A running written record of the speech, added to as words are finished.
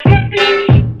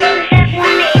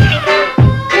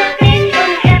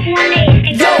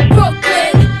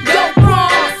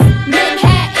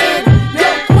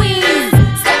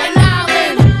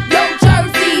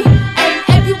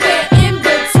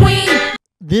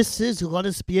This is Let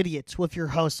Us Be Idiots with your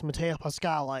host, Matteo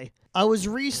Pascale. I was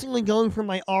recently going through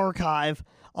my archive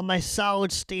on my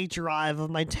solid-state drive of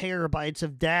my terabytes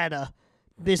of data.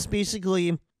 This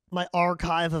basically my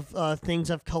archive of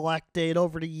things I've collected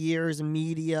over the years,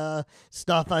 media,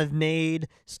 stuff I've made,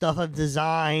 stuff I've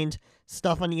designed,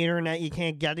 stuff on the internet you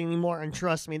can't get anymore. And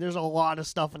trust me, there's a lot of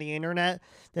stuff on the internet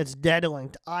that's dead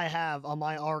linked I have on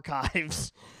my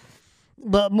archives.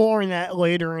 But more on that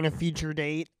later in a future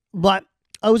date. But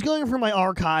I was going through my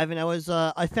archive, and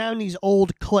I found these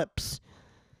old clips.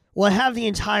 Well, I have the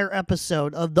entire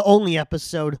episode of the only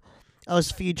episode I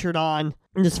was featured on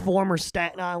in this former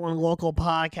Staten Island local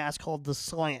podcast called The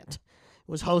Slant. It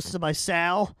was hosted by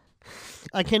Sal.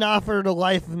 I cannot for the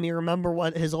life of me remember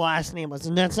what his last name was,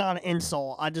 and that's not an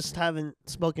insult. I just haven't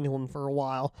spoken to him for a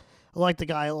while. I like the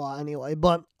guy a lot anyway.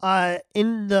 But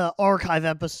in the archive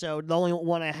episode, the only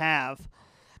one I have,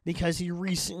 because he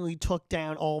recently took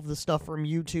down all of the stuff from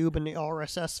YouTube and the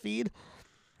RSS feed.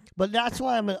 But that's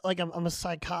why I'm a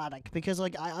psychotic, because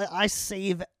I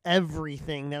save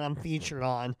everything that I'm featured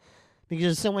on,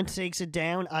 because if someone takes it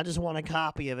down, I just want a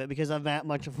copy of it because I'm that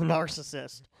much of a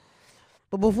narcissist.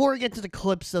 But before we get to the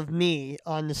clips of me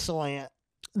on The Slant,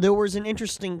 there was an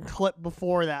interesting clip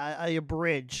before that I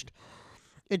abridged.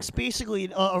 It's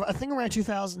basically I think around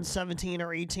 2017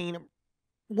 or 18,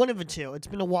 one of the two. It's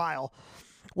been a while.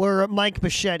 Where Mike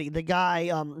Bichetti, the guy,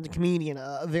 the comedian,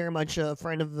 very much a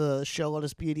friend of the show, Let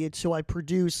Us Be Idiots, so I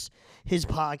produce his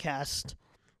podcast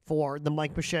for the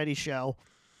Mike Bichetti Show,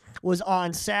 was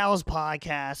on Sal's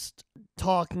podcast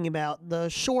talking about the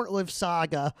short-lived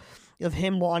saga of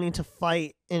him wanting to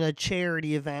fight in a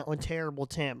charity event with Terrible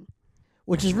Tim,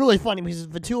 which is really funny because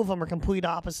the two of them are complete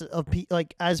opposite of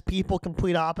as people,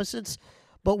 complete opposites.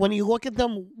 But when you look at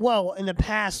them, well, in the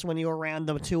past, when you were around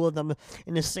the two of them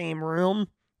in the same room,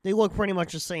 they look pretty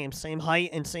much the same height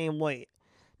and same weight.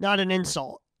 Not an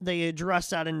insult. They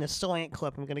address that in the Slant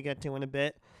clip I'm going to get to in a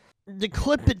bit. The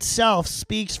clip itself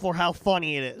speaks for how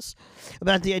funny it is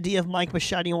about the idea of Mike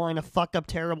Bichetti wanting to fuck up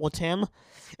Terrible Tim.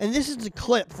 And this is the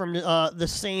clip from the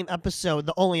same episode,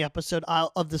 the only episode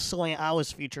of the Slant I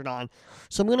was featured on.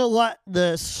 So I'm going to let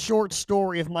the short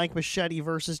story of Mike Bichetti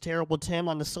versus Terrible Tim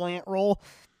on the Slant roll.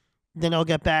 Then I'll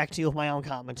get back to you with my own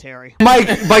commentary.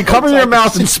 Mike, by covering your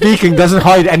mouth and speaking doesn't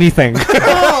hide anything.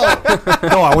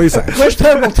 Go on, what do you say? Where's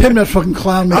Terrible Tim, that fucking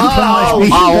clown? Oh,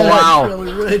 wow.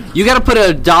 Really you got to put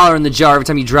 $1 in the jar every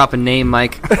time you drop a name,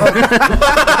 Mike.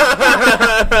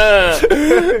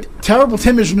 Terrible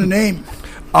Tim isn't a name.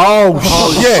 Oh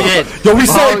shit. Yo, we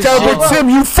say Terrible Tim,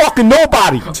 you fucking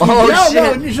nobody. Shit.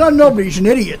 No, he's not nobody, he's an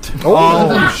idiot.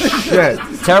 Shit.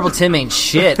 Terrible Tim ain't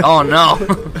shit. Oh, no.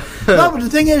 No, but the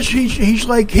thing is, he's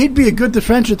like, he'd be a good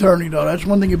defense attorney, though. That's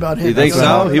one thing about him. You think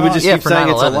so? He would just keep saying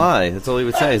it's a lie. That's all he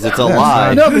would say is it's a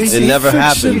lie. No, but it never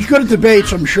happened. He's good at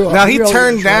debates, I'm sure. Now, he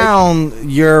turned down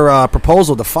your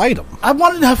proposal to fight him. I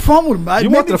wanted to have fun with him. You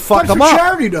wanted to fuck him up.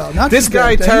 Charity, though. Not this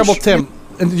guy, Terrible Tim.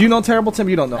 And you know Terrible Tim?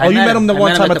 You don't know. You met him the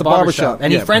one time at the barbershop.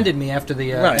 And he friended me after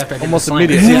the... After almost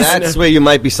immediately. See, that's where you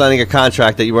might be signing a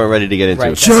contract that you weren't ready to get into.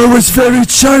 Right. Joe was very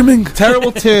charming.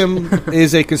 Terrible Tim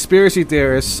is a conspiracy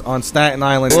theorist on Staten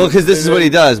Island. Well, because this is what he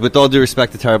does, with all due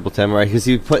respect to Terrible Tim, right? Because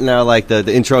he's putting out,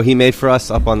 the intro he made for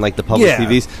us up on, the public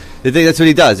TVs. That's what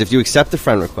he does. If you accept a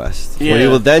friend request, what he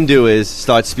will then do is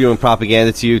start spewing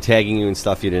propaganda to you, tagging you in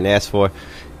stuff you didn't ask for.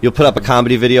 You'll put up a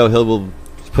comedy video, will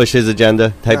push his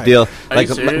agenda type deal.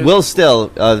 Will Still,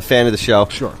 the fan of the show,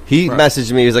 he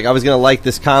messaged me. He was like, I was going to like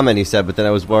this comment, he said, but then I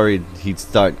was worried he'd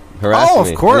start harassing me.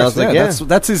 Oh, of course. And I was like,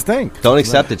 that's his thing. Don't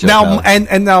accept it, Joe. Now,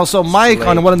 and now, so Mike,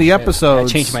 on one of the episodes...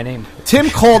 I changed my name. Tim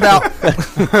called out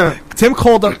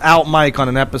Mike on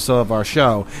an episode of our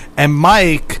show, and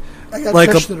Mike,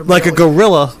 like a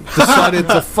gorilla, decided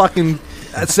to fucking...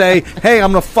 say, hey,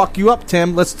 I'm going to fuck you up,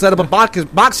 Tim. Let's set up a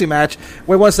boxing match.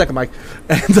 Wait 1 second, Mike.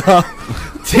 And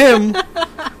Tim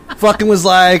fucking was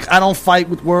like, I don't fight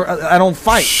with words. I don't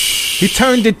fight. He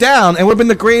turned it down, and it would have been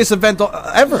the greatest event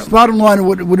ever. Bottom line, it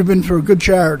would have been for a good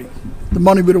charity. The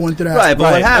money would have went to that. Right,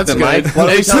 but what happened, Mike?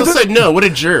 He said no. What a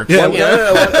jerk. Yeah,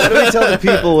 what do we tell the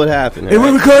people what happened? It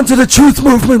would have gone to the truth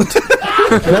movement.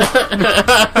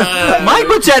 Mike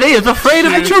Bichetti is afraid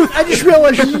of the truth. I just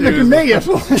realized you're looking at me.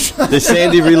 The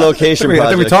Sandy relocation project. I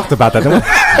think we talked about that, didn't we?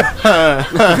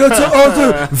 Go to all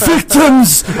the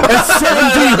victims at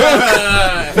Sandy Hook.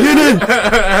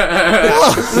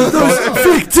 Those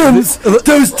victims,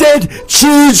 those dead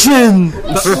children.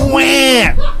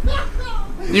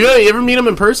 You ever meet him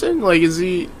in person? Like, is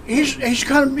he? He's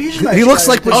kind of. He's a nice he looks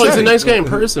guy. like. He's a nice guy in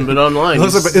person, but online.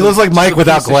 He looks like Mike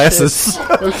without glasses.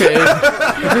 Okay.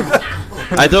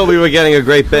 I thought we were getting a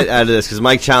great bit out of this because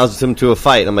Mike challenged him to a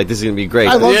fight. I'm like, this is going to be great.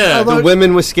 The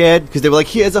women were scared because they were like,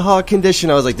 he has a heart condition.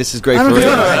 I was like, this is great for him.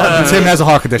 Tim has a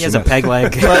heart condition. He has a peg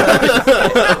leg.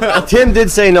 Tim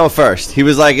did say no first. He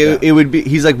was like, it would be.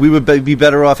 He's like, we would be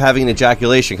better off having an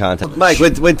ejaculation contest. Mike,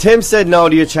 when Tim said no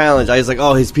to your challenge, I was like,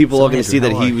 oh, his people are going to see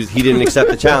that he didn't accept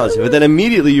the challenge. But then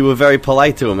immediately you were very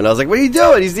polite to him, and I was like, what are you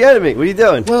doing? He's the enemy. What are you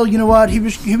doing? Well, you know what? He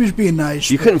was being nice.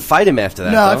 You couldn't fight him after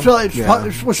that. No, I feel like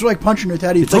it was like punching a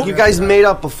teddy. It's like you guys made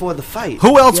up before the fight.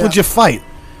 Who else would you fight?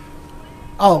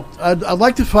 Oh, I'd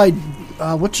like to fight.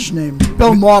 What's his name?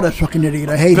 Bill Maher, that fucking idiot.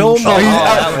 I hate him. Bill Maher.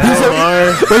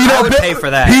 I would pay for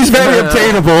that. He's very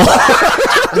obtainable.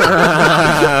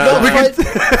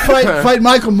 Fight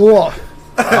Michael Moore.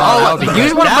 You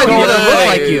just want to fight people that look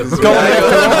like you.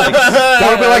 That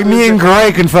would be like me and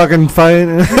Greg can fucking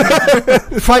fight.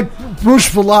 Fight Bruce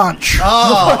Valanche.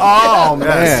 Oh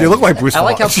man. You look like Bruce I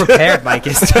like how Valanche. prepared Mike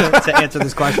is to answer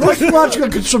this question. Bruce Valanche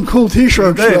got some cool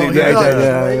T-shirts.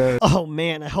 Yeah. Oh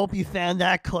man, I hope you found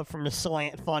that clip from the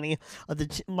Slant funny of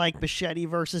the Mike Bichetti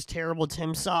versus Terrible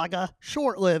Tim saga.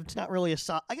 Short-lived, not really a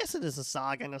saga. I guess it is a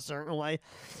saga in a certain way.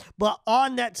 But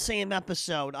on that same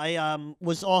episode, I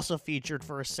was also featured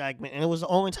for a segment, and it was the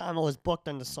only time I was booked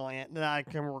on the Slant that I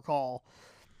can recall.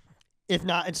 If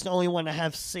not, it's the only one I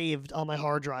have saved on my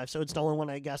hard drive, so it's the only one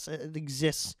I guess it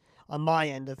exists on my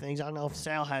end of things. I don't know if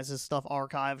Sal has his stuff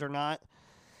archived or not.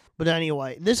 But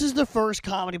anyway, this is the first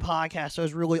comedy podcast I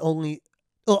was really only...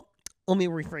 Oh, let me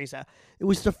rephrase that. It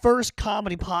was the first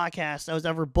comedy podcast I was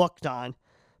ever booked on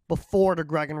before the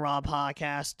Greg and Rob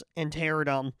podcast and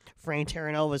Terradome, Frank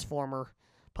Terranova's former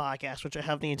podcast, which I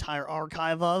have the entire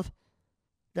archive of.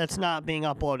 That's not being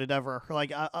uploaded ever.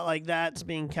 Like that's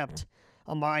being kept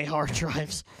on my hard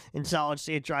drives and solid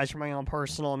state drives for my own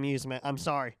personal amusement. I'm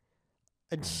sorry.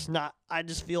 It's not... I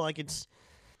just feel like it's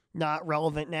not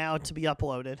relevant now to be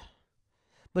uploaded.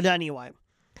 But anyway,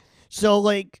 so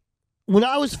like when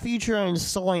I was featured on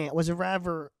Slant, it was a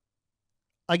rather,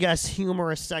 I guess,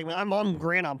 humorous segment. I'm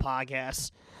great on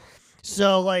podcasts.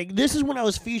 So like this is when I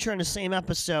was featured on the same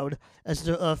episode as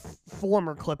the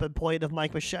former clip I played of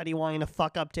Mike Bichetti wanting to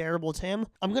fuck up Terrible Tim.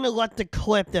 I'm going to let the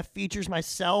clip that features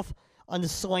myself on the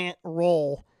Slant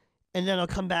roll, and then I'll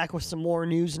come back with some more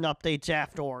news and updates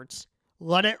afterwards.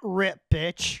 Let it rip,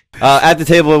 bitch. At the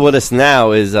table with us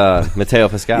now is Matteo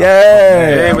Pascal.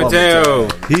 Hey, Matteo.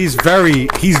 He's very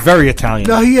Italian.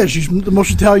 No, he is. He's the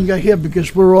most Italian guy here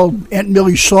because we're all Aunt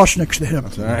Millie's sauce next to him.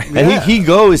 That's right. And he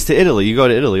goes to Italy. You go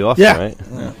to Italy often, right?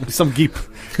 Yeah. Some geep.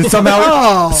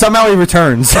 Somehow he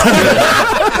returns.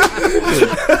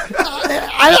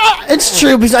 It's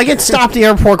true because I get stopped at the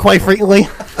airport quite frequently.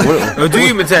 Oh, do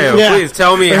you, Matteo? Yeah. Please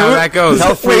tell me how that goes.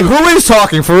 Wait, who is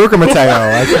talking, Farouk or Matteo?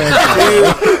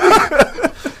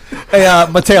 Hey,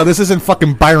 Matteo, this isn't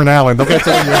fucking Byron Allen. Don't get to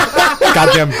your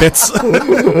goddamn bits.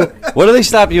 What do they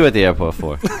stop you at the airport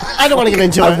for? I don't want to get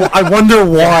into it. I wonder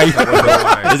why.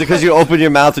 Is it because you open your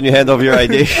mouth when you hand over your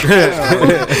ID?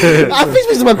 I think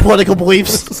these are my political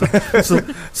beliefs.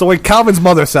 So when Calvin's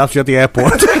mother stops you at the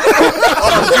airport.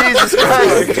 Oh, Jesus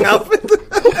Christ, Calvin.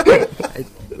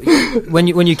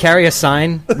 When you carry a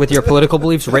sign with your political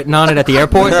beliefs written on it at the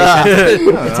airport,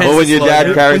 Or when your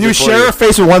dad carries When you it for share a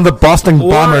face with one of the Boston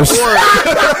Bombers.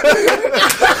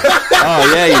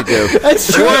 Oh, yeah, you do.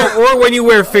 That's true. Or when you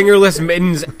wear fingerless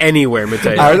mittens anywhere,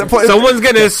 Matteo. Someone's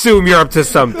going to assume you're up to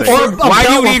something. Why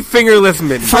do you need fingerless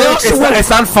mittens? It's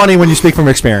not funny when you speak from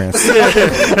experience.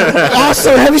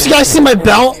 Also, have you guys seen my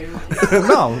belt?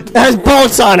 No. It has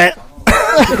bullets on it.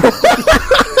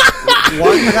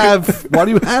 Why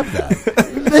do you have that?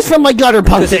 This is from my gutter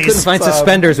pump they couldn't days. find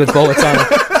suspenders with bullets on it.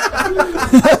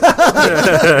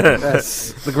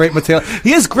 That's the great Matteo.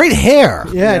 He has great hair.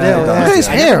 Yeah, I do. Look at his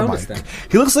hair, Mike.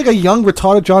 He looks like a young,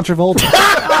 retarded John Travolta.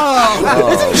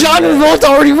 Isn't John Travolta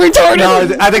already retarded?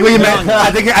 No, I think what you meant.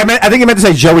 I think you meant to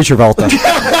say Joey Travolta.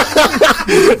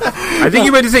 I think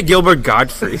you meant to say Gilbert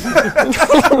Gottfried.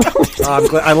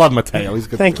 I love Matteo. He's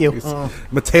good. Thank you.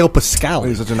 Matteo Pascali.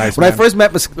 He's such a nice. When I first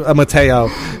met Matteo,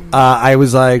 I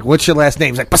was like, "What's your last name?"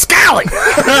 He's like, "Pascali."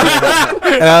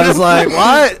 And I was like,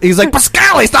 "What?" He's like,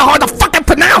 "Pascali. It's not hard to fucking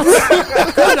pronounce."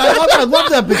 I love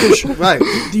that because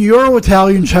the Euro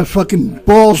Italians have fucking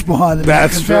balls behind them.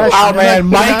 That's true. Oh man,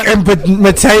 Mike and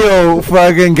Matteo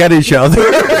fucking get each other.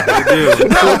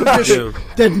 They do.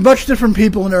 They're much different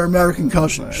people than their American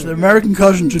cousins. Their American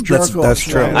cousins are jerk-offs. That's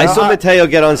true. I saw Matteo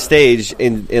get on stage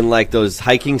in like those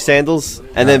hiking sandals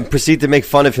and then proceed to make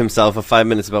fun of himself for 5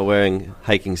 minutes about wearing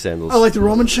hiking sandals. Oh, like the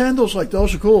Roman sandals? Like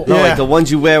those are cool. No, like the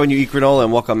ones you wear when you eat granola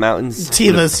and walk on mountains.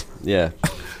 Tivas. Yeah.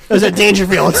 was at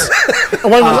Dangerfields.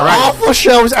 One of the most awful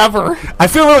shows ever. I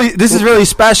feel this is really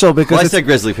special because I said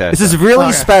Grizzly Pass. This is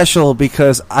really special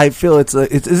because I feel this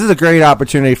is a great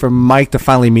opportunity for Mike to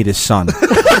finally meet his son.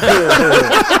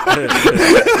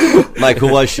 Mike, who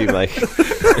was she, Mike?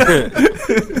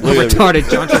 Retarded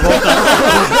John Travolta.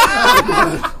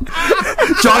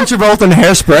 John Travolta and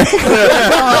Hairspray.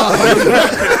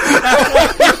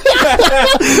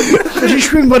 She's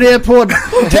screaming by the airport.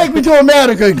 Take me to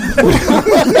America.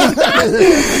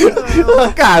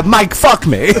 God, Mike, fuck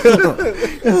me.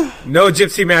 No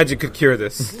gypsy magic could cure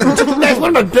this. That's one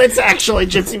of my bits, actually,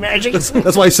 Gypsy Magic.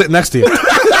 That's why he's sitting next to you.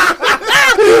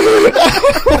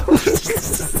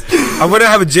 I'm gonna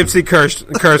have a gypsy curse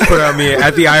put on me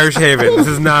at the Irish Haven. This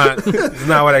is not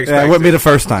what I expected. Yeah, it wouldn't be the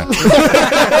first time.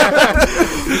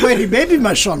 Wait, he may be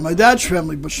my son. My dad's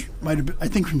family might have been, I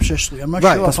think, from Sicily. I'm not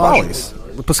sure. Pasquale's.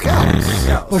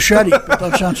 Paschetti, but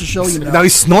that sounds Sicilian now. Now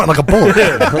he's snorting like a bull.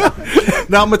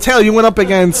 Now, Mateo, you went up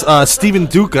against Steven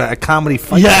Duca at Comedy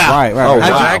Fight. Yeah. Right. Oh,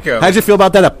 How'd you feel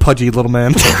about that, pudgy little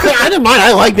man? I didn't mind.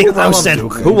 I like being roasted.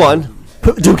 Who won?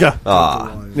 Duca.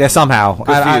 Yeah, somehow.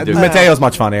 Mateo's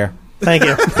much funnier. Thank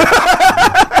you.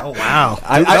 Oh, wow.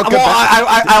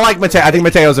 I like Mateo. I think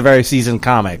Mateo's a very seasoned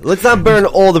comic. Let's not burn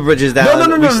all the bridges down.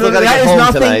 No. We still gotta get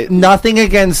home tonight. Nothing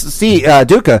against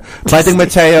Duca, but I think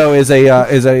Mateo is a.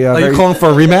 Are you calling for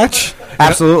a rematch?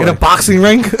 Absolutely. In a boxing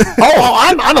ring?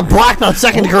 I'm a black belt,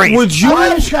 second degree. Would you?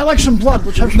 I like some blood.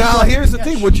 Now, here's the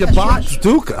thing. Would you box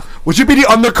Duca? Would you be the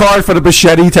undercard for the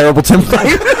Bichetti Terrible Tim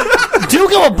fight?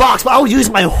 Duca would box, but I would use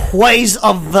my ways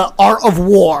of the art of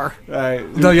war.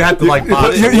 No, you have to box.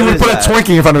 You would put a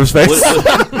Twinkie in front of his face.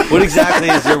 What exactly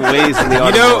is your ways in the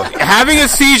art of war? Having a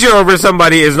seizure over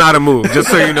somebody is not a move, just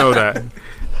so you know that.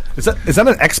 Is that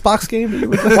an Xbox game?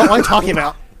 What am I talking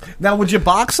about? Now, would you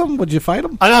box him? Would you fight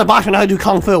him? I know how to box, I know how to do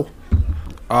Kung Fu.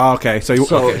 Oh, okay. So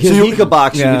he could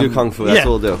box, you could do Kung Fu. That's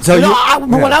what we'll do. So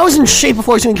when I was in shape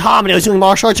before I was doing comedy, I was doing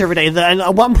martial arts every day. Then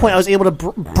at one point, I was able to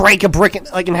break a brick in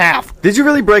half. Did you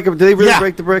really break it? Did they really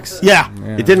break the bricks? Yeah.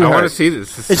 It didn't hurt. I want to see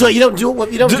this. It's like you don't do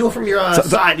it. You don't do it from your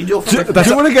side. You do it from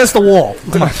do it against the wall.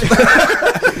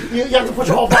 You have to put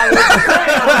your whole body.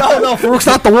 No, Farouk's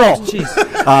not the wall. Jeez.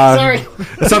 Sorry.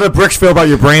 That's how the bricks feel about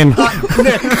your brain.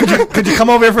 Nick, could you come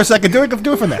over here for a second? Do it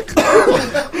for Nick.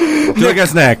 Do it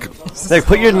against Nick. Nick,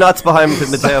 put your nuts behind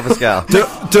Mateo Pascal.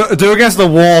 Do against the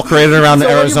wall created around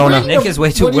Arizona. Nick is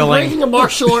way too when willing. You're breaking a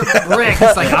martial art brick.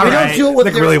 It's like, all right. You don't do it with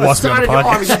Nick your really wants to be on the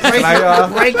podcast.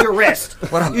 You break your wrist. You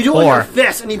do it with your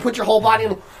fist, and you put your whole body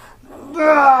in.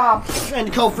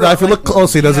 And go for If you look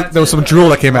closely, there was some drool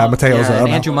that came out of Mateo's. And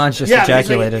Andrew Mons just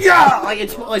ejaculated. Like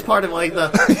it's part of like the.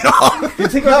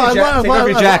 Take off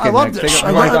your jacket. Take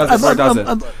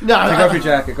off your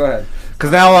jacket. Go ahead.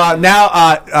 Because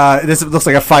now, this looks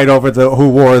like a fight over who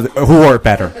wore it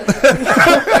better.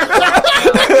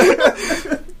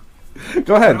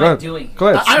 Go ahead. Go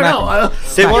ahead. I don't know.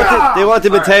 They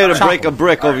wanted Mateo to break a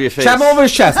brick over your face. Chop him over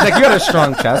his chest. Nick, you got a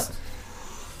strong chest.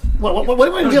 What do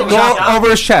I do? Go over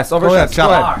his chest. Over his chest. Go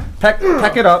ahead. Peck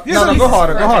it up. No, go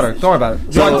harder. Don't worry about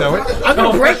it. Don't do it. I'm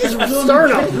going to break his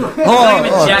sternum.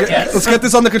 Let's get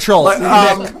this under control.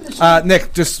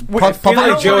 Nick, just pump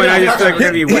like Joe and I just feel like we're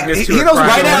going to be witness to he knows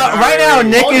right now,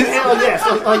 Nick is...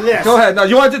 Like this. Go ahead. No,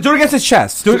 you want to do it against his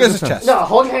chest. Do it against his chest. No,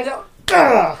 hold your hands out.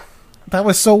 That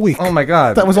was so weak. Oh, my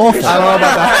God. That was awful. I don't know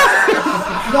about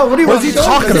that. No, what are you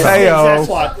talking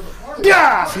about?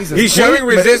 Yeah. He's showing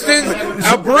resistance.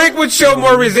 A brick would show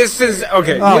more resistance.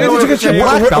 Okay.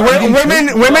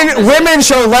 Women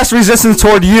show less resistance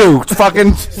toward you.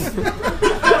 Fucking.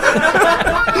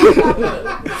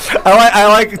 I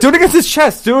like do it against his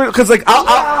chest. Do it because if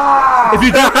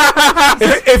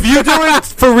you do it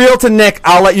for real to Nick,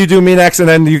 I'll let you do me next, and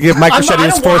then you give Mike Bichetti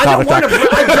his fourth heart attack.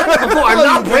 I'm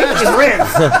not breaking his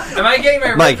ribs. Am I getting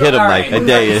my Mike, hit him, Mike. I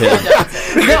dare you hit him.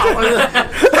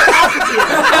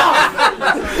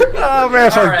 Oh man,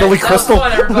 it's like Billy Crystal.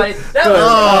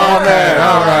 Oh man,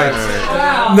 all right.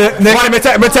 Nick,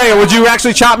 Mateo, would you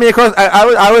actually chop me across? I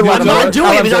would. I'm not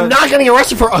doing it. I'm not getting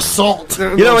arrested for assault.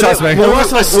 You know what? Trust me.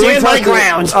 I stand my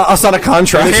ground. Us on a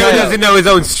contract. Mateo doesn't know his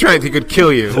own strength. He could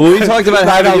kill you. When we talked about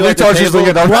having you at the table,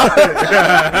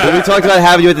 when we talked about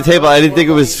having you at the table, I didn't think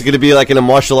it was going to be like in a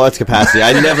martial arts capacity.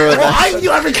 I never. I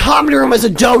view every comedy room as a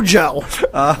dojo.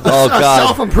 Oh God!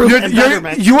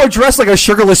 Self-improvement. You are dressed like a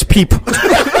sugarless peep.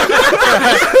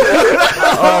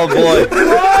 Oh boy!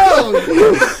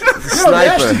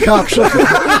 Sniper.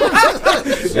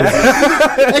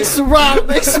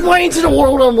 Explain to the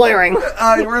world what I'm wearing.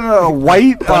 You're in a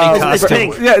white it's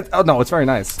pink. Yeah. Oh no, it's very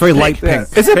nice. It's very light pink.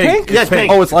 Is it pink? Yeah, it's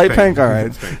pink. Oh, it's light pink. All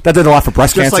right. That did a lot for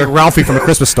breast cancer. Just like Ralphie from A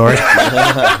Christmas Story.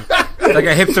 It's like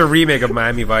a hipster remake of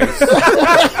Miami Vice.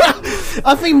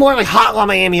 I think more like Hotline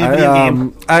Miami video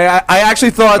game. I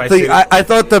actually thought I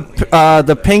thought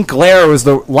the pink glare was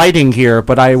the lighting here,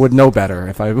 but I would know better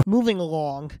if I. Moving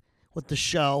along with the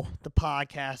show, the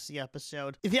podcast, the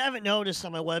episode. If you haven't noticed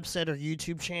on my website or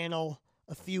YouTube channel,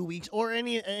 a few weeks, or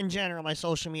in general, my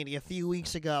social media, a few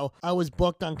weeks ago, I was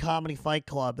booked on Comedy Fight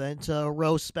Club. It's a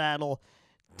roast battle.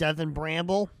 Devin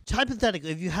Bramble. Hypothetically,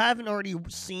 if you haven't already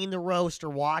seen the roast or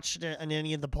watched it on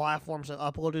any of the platforms I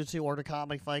uploaded to or the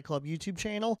Comedy Fight Club YouTube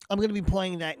channel, I'm going to be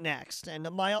playing that next. And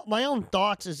my own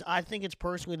thoughts is I think it's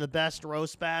personally the best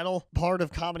roast battle part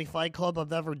of Comedy Fight Club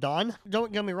I've ever done.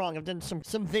 Don't get me wrong, I've done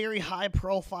some very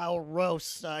high-profile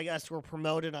roasts, I guess, were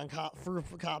promoted on for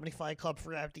Comedy Fight Club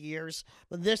throughout the years.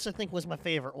 But this, I think, was my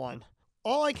favorite one.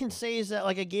 All I can say is that,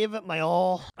 like, I gave it my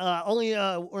all. Only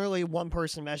one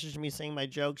person messaged me saying my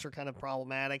jokes were kind of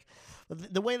problematic.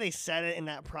 But the way they said it in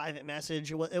that private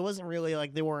message, it wasn't really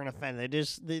like they weren't offended.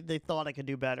 They thought I could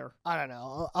do better. I don't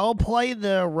know. I'll play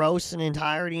the roast in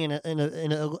entirety in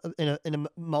a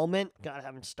moment. God, I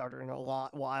haven't started in a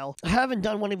while. I haven't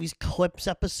done one of these clips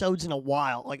episodes in a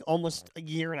while, like almost a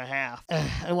year and a half.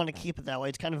 I want to keep it that way.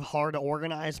 It's kind of hard to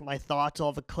organize my thoughts,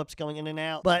 all the clips going in and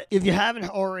out. But if you haven't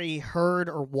already heard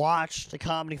or watched the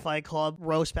Comedy Fight Club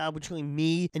roast battle between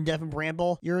me and Devin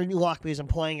Bramble, you're in luck because I'm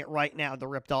playing it right now, the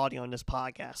ripped audio in this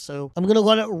podcast. So I'm going to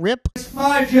let it rip.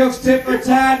 5 jokes, tit for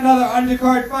tat, another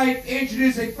undercard fight.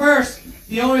 Introducing first,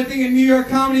 the only thing in New York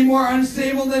comedy more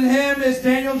unstable than him is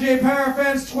Daniel J.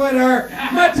 Parafan's Twitter,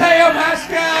 Mateo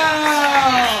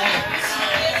Pascal!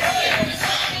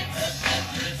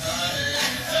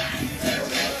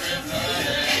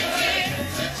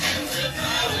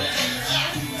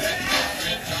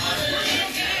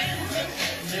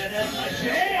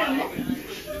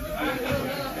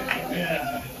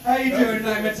 How you doing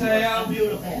tonight, Mateo?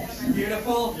 Beautiful.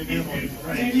 Beautiful? Beautiful.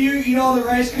 Right. Did you eat all the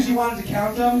rice because you wanted to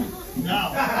count them?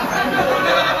 No.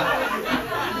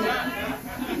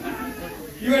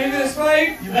 You ready for this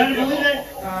fight? You better believe it.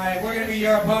 Alright, we're going to be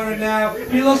your opponent now.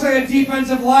 He looks like a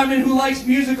defensive lineman who likes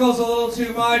musicals a little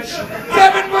too much.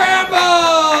 Devin Bramble!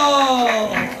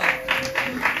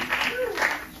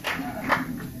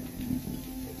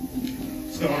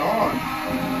 What's going on?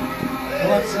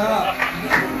 What's up?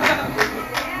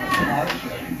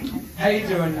 How you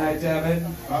doing tonight, Devin?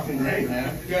 Fucking great,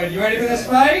 man. Good. You ready for this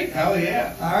fight? Hell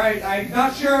yeah. All right. I'm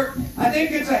not sure. I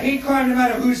think it's a hate crime no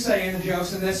matter who's saying the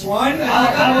jokes in this one.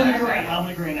 I would agree. I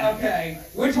would agree now. Okay.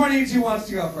 Which one of you two wants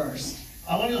to go first?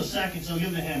 I want to go second, so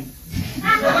give it to him.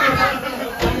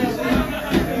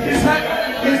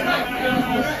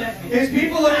 His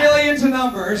people are really into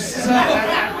numbers, so...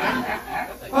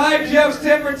 5 jokes,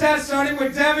 tit for tat, starting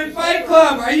with Devin Fight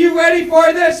Club. Are you ready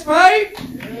for this fight?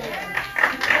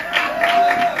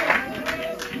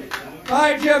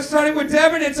 5 jokes, starting with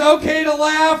Devin. It's okay to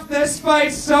laugh. This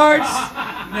fight starts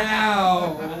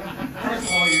now. First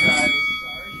of all, you guys.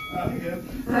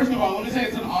 First of all, let me say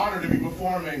it's an honor to be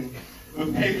performing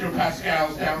with Pedro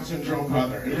Pascal's Down syndrome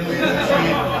brother. It really is a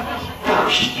treat.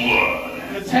 First blood.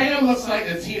 Mateo looks like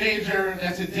a teenager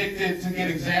that's addicted to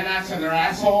getting Xanax in their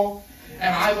asshole.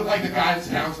 And I look like the guidance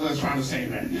counselor that's trying to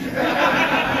save it.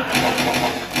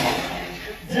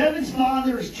 Devin's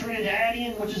father is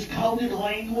Trinidadian, which is coded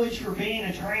language for being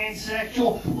a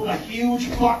transsexual with a huge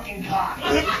fucking cock.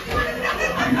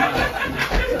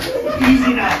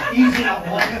 Easy now, easy now,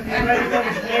 boy. If you're ready for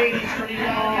this ladies,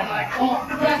 Trinidadian, like, oh.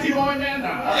 Betty Boy Man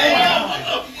now.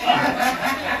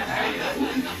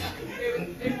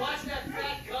 Hey, watch that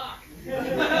fat cock.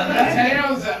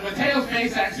 Mateo's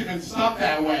face actually been stuck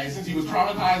that way since he was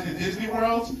traumatized at Disney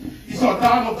World. He saw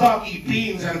Donald Duck eat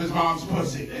beans out of his mom's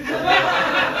pussy.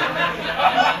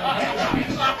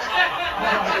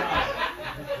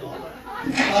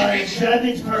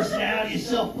 Devin's personality is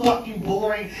so fucking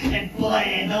boring and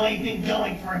bland. The only thing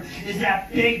going for him is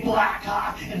that big black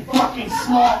cock and fucking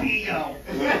small ego.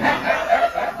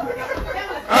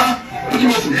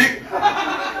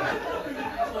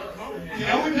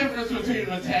 The only difference between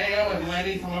Mateo and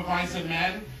Lenny from Advice and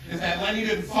Men is that Lenny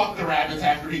didn't fuck the rabbits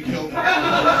after he killed them.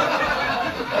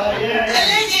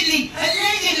 Allegedly!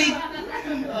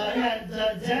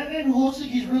 Devin looks like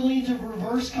he's really into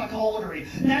reverse cuckoldry.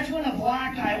 That's when a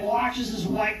black guy watches his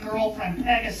white girlfriend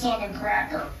peg a Southern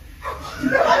cracker.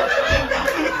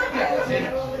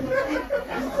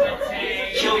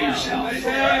 Kill yourself.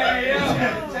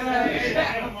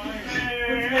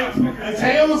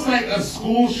 Mateo looks like a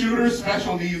school shooter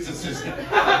special needs assistant.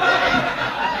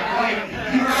 Like,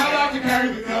 you're not allowed to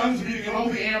carry the guns, but you can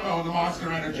hold the ammo and the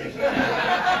Monster Energy.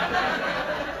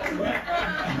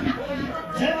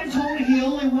 Devin told me he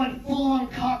only went full-on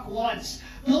cock once,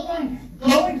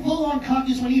 Going full on cuck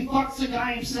is when he fucks the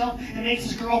guy himself and makes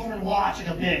his girlfriend watch like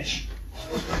a bitch.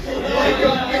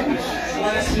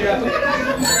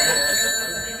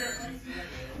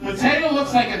 Mateo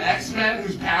looks like an X-Men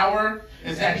whose power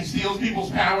is that he steals people's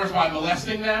powers by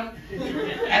molesting them,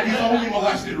 and he's only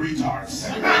molested retards.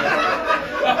 God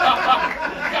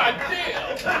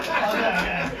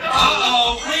damn!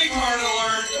 Uh-oh, retard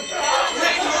alert!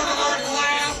 Retard alert,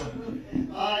 laugh!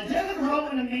 Devin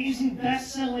wrote an amazing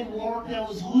best-selling work that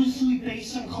was loosely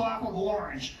based on Clockwork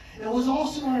Orange. It was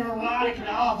also an erotic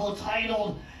novel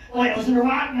titled... Wait, it was an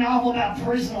erotic novel about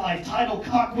prison life titled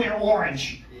Cockware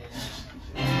Orange.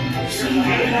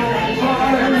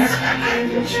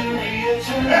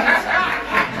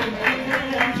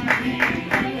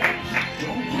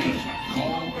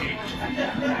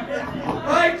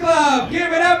 Fight Club,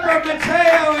 give it up for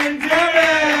Mateo and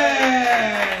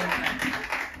Devin!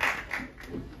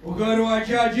 We'll go to our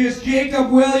judges. Jacob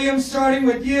Williams, starting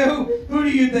with you. Who do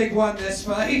you think won this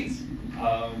fight?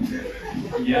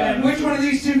 Yeah. And which one of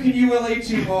these two can you relate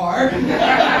to more?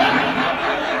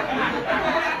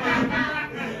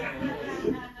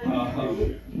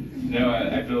 No,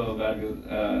 I feel a little bad because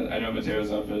I know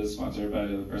Mateo's outfit is sponsored by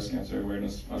the Breast Cancer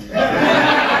Awareness Fund. But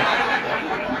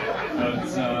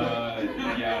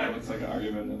yeah, it's like an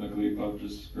argument in the Glee Club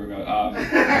just broke out.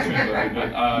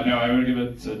 But no, I would give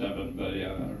it to Devin, but yeah, I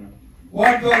don't know.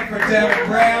 One vote for Devin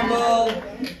Bramble.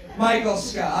 Michael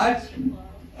Scott.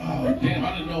 Oh, damn,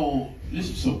 I didn't know this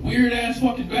was a weird-ass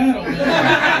fucking battle,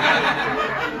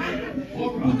 man.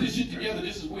 Whoever put this shit together,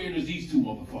 this is weird as these two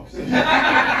motherfuckers.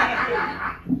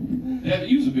 Devin,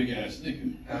 you was a big-ass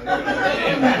nigga.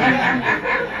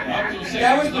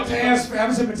 That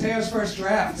was Mateo's first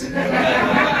draft.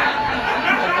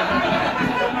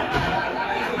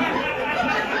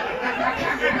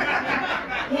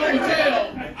 Well,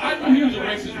 Mateo, I knew he was a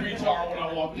racist retard when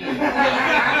I walked in.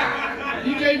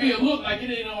 He gave me a look like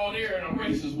it ain't all there and I'm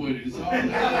racist with it. So I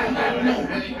don't know,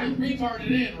 man. He was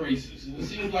retarded and racist. And it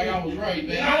seems like I was right,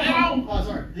 man. Oh,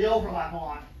 sorry. The overlap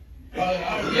on.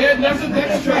 Yeah,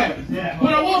 that's trap. Yeah.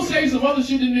 But I will say some other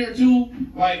shit in there too.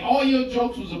 Like all your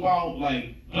jokes was about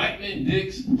like black men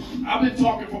dicks. I've been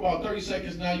talking for about 30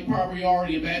 seconds now. You probably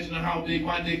already imagining how big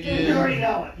my dick is. You already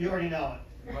know it.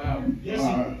 Wow. Yes,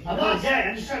 I'm not gay.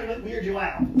 I'm just trying to weird you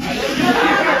out.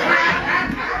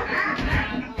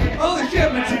 Holy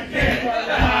shit, Mateo.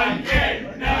 Not gay.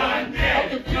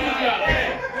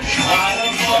 Why the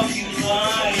fuck you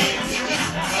lying?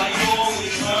 Why you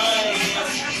always lying?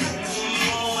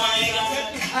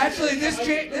 Actually, this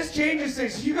changes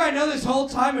things. You guys know this whole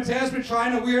time Mateo's been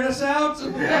trying to weird us out?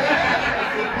 Never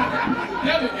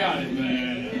got it,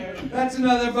 man. That's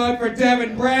another vote for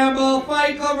Devin Bramble.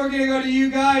 Fight Club, we're gonna go to you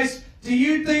guys. Do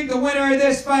you think the winner of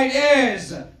this fight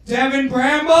is Devin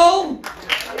Bramble?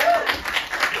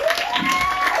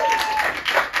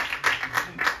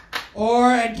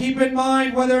 And keep in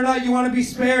mind whether or not you want to be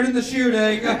spared in the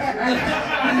shooting.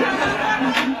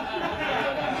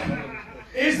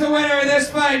 Is the winner of this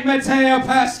fight Mateo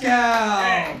Pascal?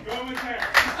 Hey, go Mateo.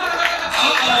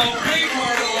 Uh-oh,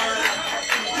 retard alert,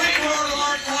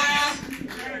 class.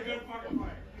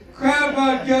 Crowd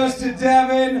vote goes to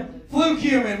Devin. Fluke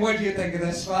Human, what do you think of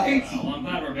this fight? Well, I'm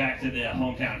glad we're back to the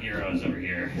hometown heroes over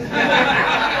here.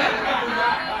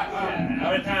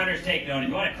 Out-of-towners take note. If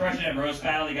you want to crush it at roast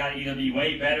battle, you got to either be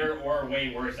way better or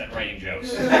way worse at writing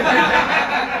jokes. Devin,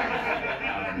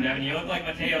 you look like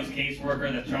Mateo's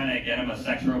caseworker that's trying to get him a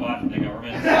sex robot from the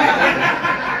government.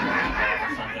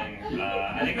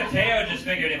 I think Mateo just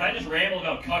figured if I just ramble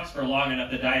about cucks for long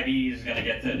enough, the diabetes is going to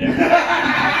get to Devin.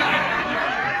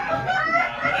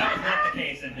 But that was not the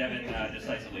case, and Devin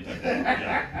decisively took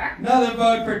that. Another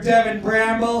vote for Devin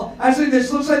Bramble. Actually,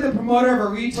 this looks like the promoter of a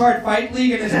retard fight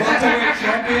league and his welterweight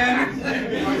champion.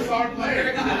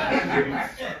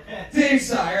 Dave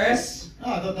Cyrus.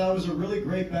 Oh, I thought that was a really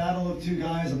great battle of two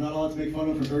guys I'm not allowed to make fun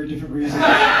of for very different reasons.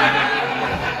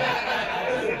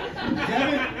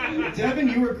 Devin,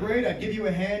 you were great. I'd give you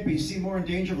a hand, but you seem more in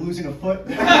danger of losing a foot.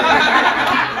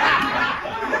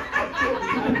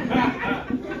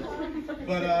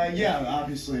 But yeah,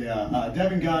 obviously,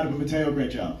 Devin got it, but Mateo,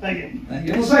 great job. Thank you.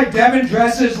 It looks like Devin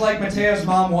dresses like Mateo's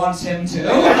mom wants him to.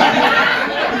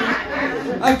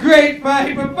 A great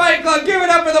fight, but Fight Club, give it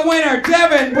up for the winner,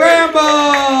 Devin Bramble!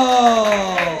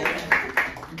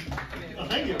 Oh,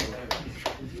 thank you.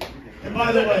 And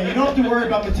by the way, you don't have to worry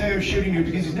about Mateo shooting you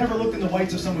because he's never looked in the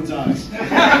whites of someone's eyes.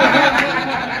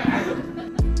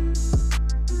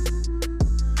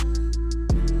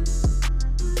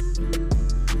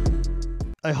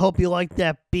 I hope you like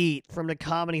that beat from the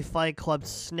Comedy Fight Club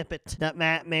snippet that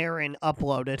Matt Marin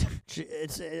uploaded.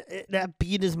 That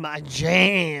beat is my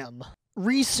jam.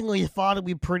 Recently, I thought it'd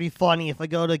be pretty funny if I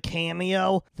go to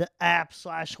Cameo, the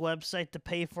app/website to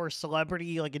pay for a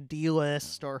celebrity like a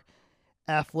D-list or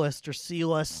F-list or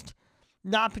C-list.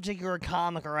 Not particular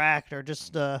comic or actor,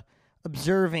 just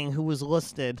observing who was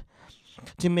listed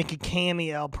to make a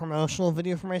Cameo promotional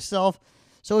video for myself.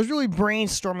 So I was really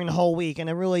brainstorming the whole week, and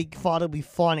I really thought it'd be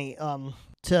funny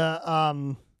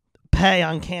to pay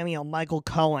on Cameo Michael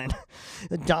Cohen,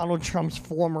 Donald Trump's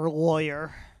former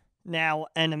lawyer, now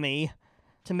enemy,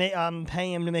 to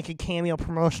pay him to make a Cameo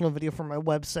promotional video for my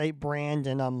website, brand,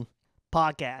 and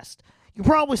podcast. You've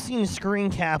probably seen a screen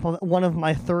cap of one of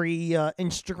my 3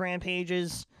 Instagram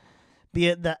pages, be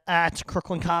it the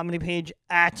 @Crooklyn Comedy page,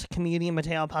 @Comedian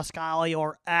Matteo Pascali,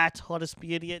 or @Let Us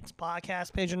Be Idiots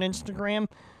podcast page on Instagram.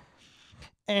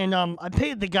 And I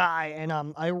paid the guy, and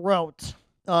I wrote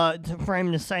for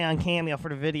him to say on Cameo for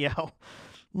the video,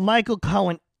 Michael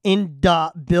Cohen in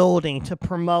the building to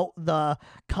promote the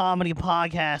comedy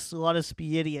podcast Let Us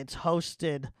Be Idiots,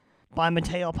 hosted by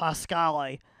Matteo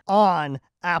Pascali on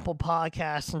Apple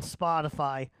Podcasts and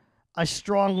Spotify. I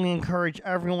strongly encourage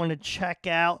everyone to check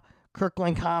out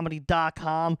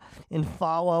KirklandComedy.com and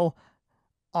follow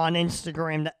on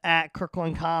Instagram the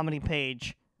 @KirklandComedy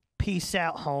page. Peace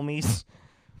out, homies.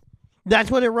 That's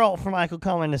what it wrote for Michael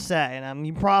Cohen to say. And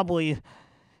you probably,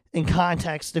 in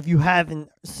context, if you haven't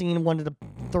seen one of the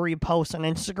 3 posts on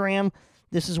Instagram,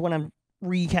 this is what I'm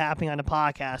recapping on the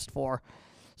podcast for.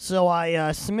 So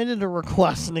I submitted a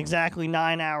request, and exactly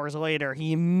 9 hours later,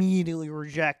 he immediately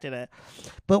rejected it.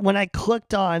 But when I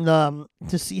clicked on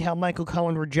to see how Michael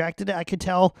Cohen rejected it, I could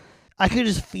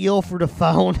just feel through the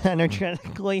phone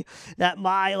energetically that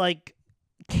my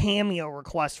Cameo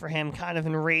request for him kind of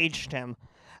enraged him.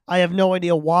 I have no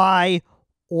idea why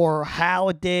or how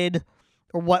it did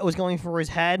or what was going through his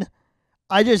head.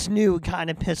 I just knew it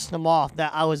kind of pissed him off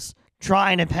that I was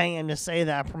trying to pay him to say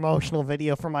that promotional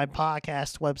video for my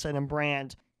podcast, website, and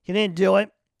brand. He didn't do it.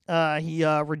 He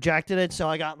rejected it, so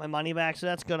I got my money back, so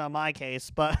that's good on my case.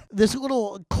 But this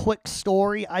little quick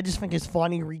story, I just think is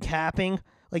funny recapping.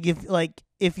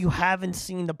 If you haven't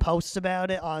seen the posts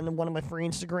about it on one of my free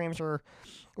Instagrams or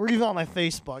even on my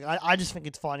Facebook, I just think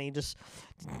it's funny, just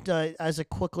as a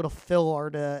quick little filler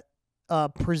to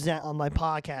present on my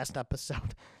podcast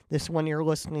episode. This one you're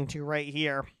listening to right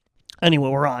here. Anyway,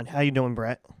 we're on. How you doing,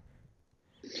 Brett?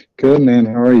 Good, man.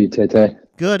 How are you, Tay?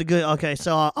 Good. Okay,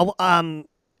 so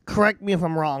correct me if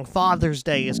I'm wrong. Father's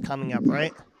Day is coming up,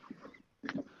 right?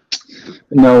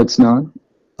 No, it's not.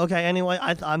 Okay, anyway,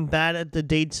 I'm bad at the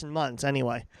dates and months.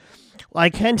 Anyway,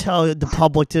 I can tell the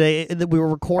public today that we were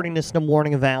recording this in the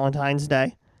morning of Valentine's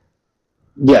Day.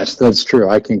 Yes, that's true.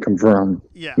 I can confirm.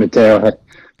 Yeah. Matteo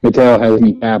has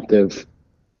me captive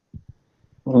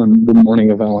on the morning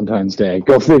of Valentine's Day.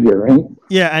 Go figure, right?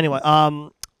 Yeah, anyway.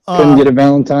 Couldn't get a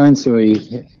Valentine, so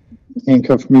he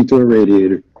handcuffed me to a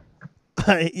radiator.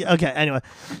 Okay, anyway.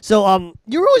 So,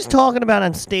 you're always talking about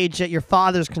on stage that your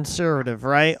father's conservative,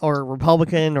 right? Or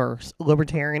Republican or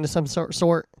libertarian of some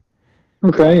sort?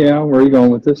 Okay, yeah. Where are you going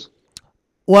with this?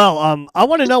 Well, I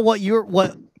want to know what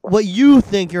you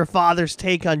think your father's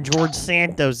take on George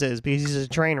Santos is, because he's a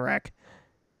train wreck.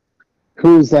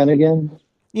 Who is that again?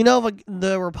 You know,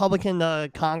 the Republican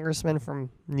congressman from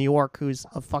New York who's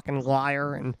a fucking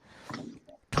liar and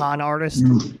con artist?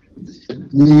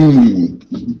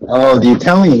 Oh, the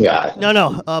Italian guy.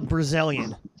 No,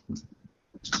 Brazilian.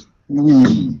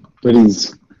 But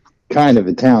he's kind of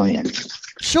Italian.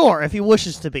 Sure, if he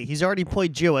wishes to be. He's already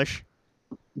played Jewish.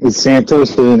 Is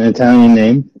Santos an Italian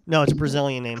name? No, it's a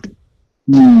Brazilian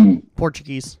name.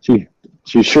 Portuguese. You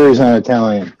sure he's not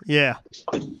Italian? Yeah.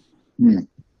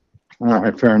 All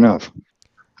right, fair enough.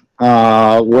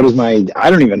 What is my... I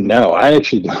don't even know. I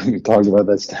actually don't even talk about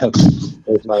that stuff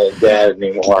with my dad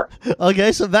anymore.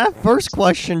 Okay, so that first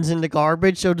question's in the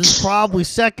garbage, so this probably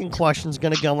second question's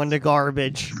going to go in the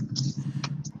garbage.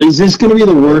 Is this going to be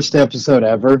the worst episode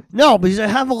ever? No, because I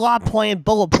have a lot planned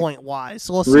bullet point-wise,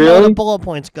 so let's see Really? how the bullet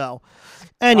points go.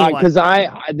 Anyway. Because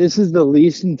this is the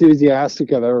least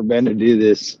enthusiastic I've ever been to do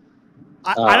this.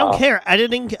 I don't care.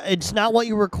 Editing, it's not what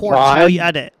you record, it's how you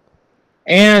edit.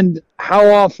 And how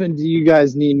often do you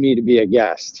guys need me to be a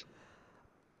guest?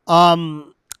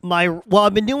 I've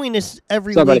been doing this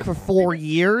every week for 4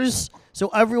 years, so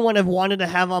everyone I've wanted to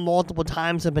have on multiple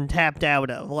times have been tapped out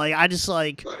of.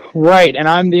 Right, and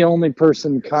I'm the only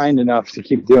person kind enough to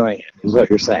keep doing it, is what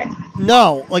you're saying.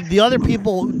 No, the other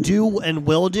people do and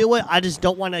will do it, I just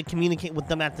don't want to communicate with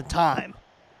them at the time.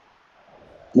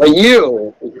 But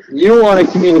you want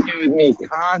to communicate with me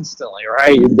constantly,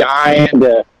 right? You're dying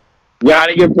to,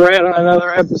 gotta get Brett on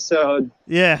another episode.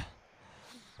 Yeah.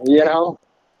 You know?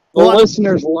 The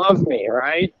listeners love me,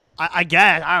 right? I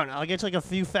guess. I don't know. I get like a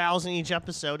few thousand each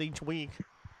episode each week.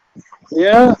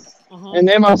 Yeah? And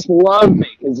they must love me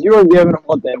because you are giving them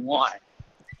what they want.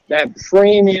 That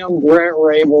premium Brett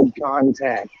Rabel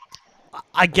content.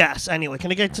 I guess. Anyway,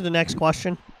 can I get to the next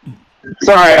question?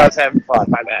 Sorry, I was having fun.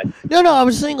 My bad. No, I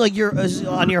was saying like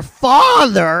on your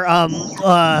father.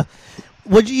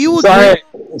 Would you? Sorry,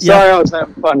 I was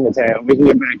having fun, Mateo. We can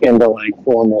get back into like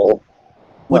formal,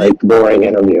 boring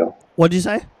interview. What'd you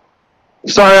say?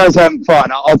 Sorry, I was having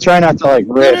fun. I'll try not to like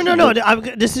riff. No.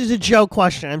 This is a joke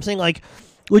question. I'm saying like,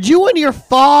 would you and your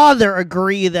father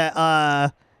agree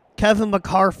that Kevin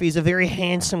McCarthy is a very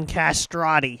handsome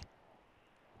castrati?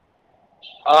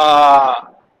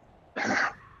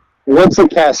 What's a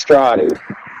castrati?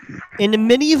 In the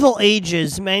medieval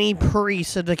ages, many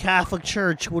priests of the Catholic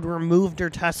Church would remove their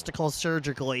testicles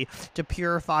surgically to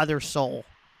purify their soul.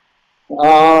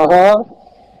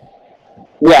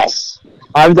 Yes.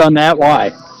 I've done that.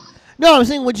 Why? No, I'm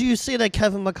saying, would you say that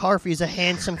Kevin McCarthy is a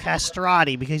handsome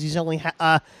castrati because he's only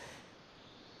a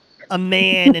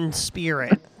man in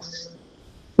spirit?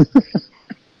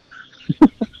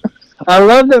 I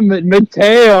love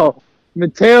that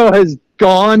Mateo has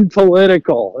gone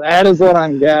political. That is what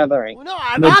I'm gathering. No,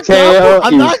 I'm not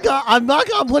going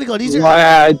political. These are...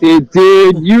 Wow, dude,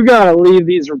 you gotta leave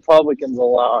these Republicans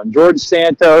alone. George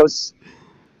Santos,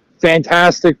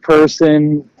 fantastic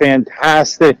person,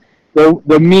 fantastic.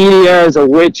 The media is a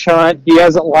witch hunt. He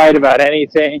hasn't lied about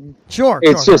anything.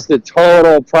 It's just a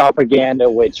total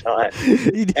propaganda witch hunt.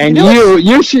 And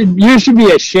you should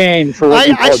be ashamed for what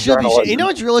you call journalism. You know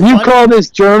what's really funny? You call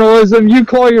this journalism? You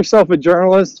call yourself a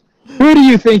journalist? Who do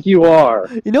you think you are?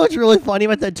 You know what's really funny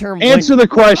about that term? Answer the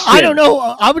question. I don't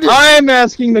know. I'm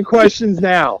asking the questions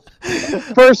now.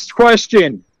 First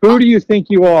question. Who do you think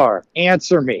you are?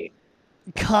 Answer me.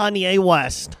 Kanye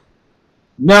West.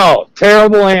 No.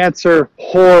 Terrible answer.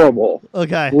 Horrible.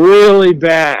 Okay. Really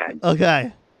bad.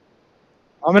 Okay.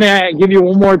 I'm going to give you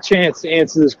one more chance to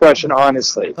answer this question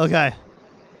honestly. Okay.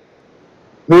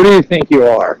 Who do you think you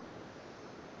are?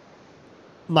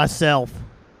 Myself.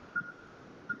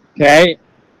 Okay.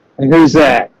 And who's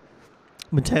that?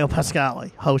 Matteo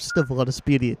Pascali, host of Let Us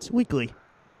Be Idiots Weekly.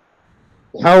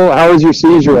 How was your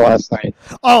seizure last night?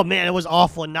 Oh, man, it was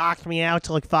awful. It knocked me out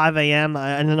till like 5 a.m.,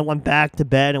 and then I went back to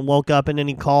bed and woke up, and then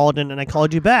he called, and then I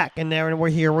called you back, and there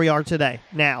we are today,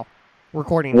 now,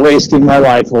 recording. Wasting my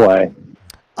life away.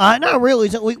 Not really.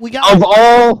 We got... Of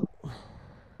all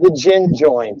the gin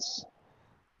joints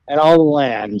and all the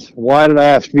land, why did I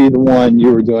have to be the one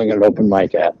you were doing an open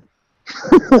mic at?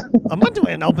 I'm not doing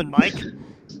an open mic.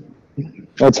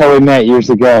 That's how we met years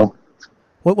ago.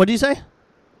 What did you say?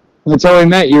 That's how we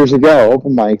met years ago,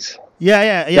 open mics.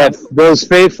 Yeah. Those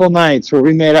fateful nights where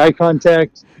we made eye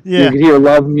contact. Yeah. You could hear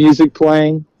love music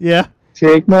playing. Yeah.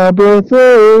 Take my breath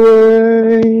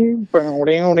away.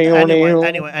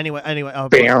 Anyway.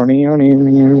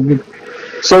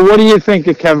 So what do you think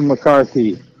of Kevin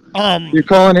McCarthy? You're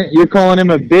calling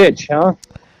him a bitch, huh?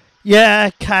 Yeah,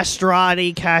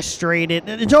 castrati, castrated.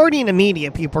 It's already in the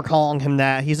media. People are calling him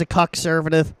that. He's a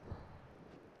cuck-servative.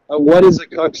 What is a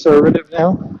cuck-servative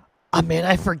now? Oh, man,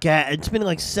 I forget. It's been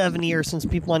like 7 years since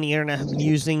people on the internet have been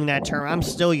using that term. I'm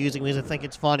still using it because I think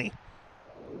it's funny.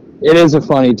 It is a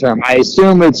funny term. I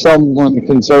assume it's someone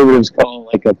conservatives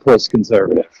call like a puss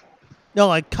conservative. No,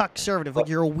 like cuck-servative, like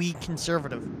you're a weak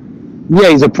conservative. Yeah,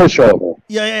 he's a pushover.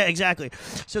 Yeah, exactly.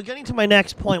 So getting to my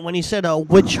next point, when he said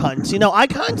witch hunts,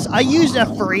 I use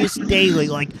that phrase daily,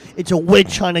 like it's a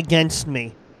witch hunt against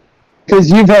me. Because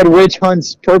you've had witch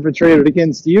hunts perpetrated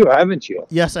against you, haven't you?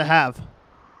 Yes, I have.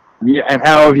 Yeah, and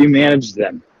how have you managed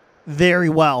them? Very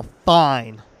well.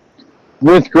 Fine.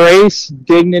 With grace,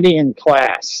 dignity, and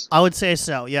class. I would say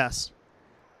so, yes.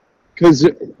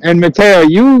 And Mateo,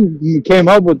 you came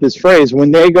up with this phrase,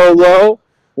 when they go low,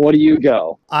 what do you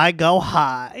go? I go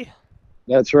high.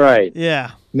 That's right.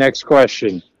 Yeah. Next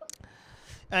question.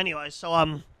 Anyway,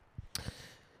 so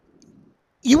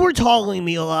you were telling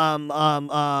me you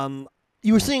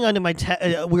were saying under my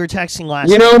we were texting last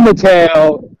night. You know,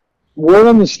 Mateo, word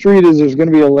on the street is there's going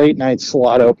to be a late night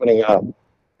slot opening up.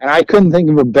 And I couldn't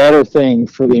think of a better thing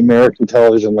for the American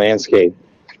television landscape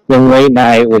than late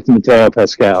night with Matteo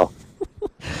Pascal.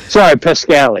 Sorry,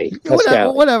 Pascali.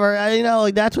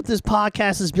 Whatever. That's what this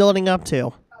podcast is building up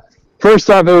to.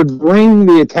 First off, it would bring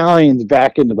the Italians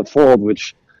back into the fold,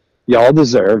 which, y'all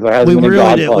deserve. There hasn't We been a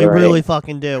really do. Godfather We really eight.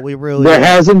 fucking do. We really There do.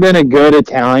 hasn't been a good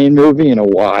Italian movie in a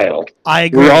while. I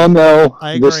agree. We all know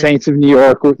I The agree. Saints of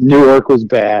Newark was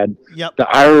bad. Yep.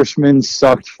 The Irishman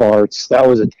sucked farts. That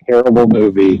was a terrible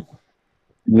movie.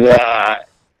 Why?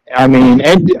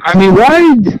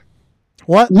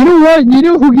 What? You know what? You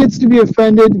know who gets to be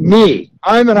offended? Me.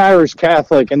 I'm an Irish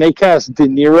Catholic, and they cast De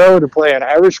Niro to play an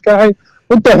Irish guy.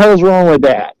 What the hell's wrong with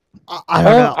that? I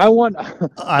don't know.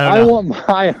 I want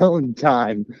my own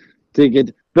time to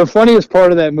get. The funniest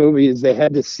part of that movie is they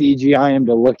had to CGI him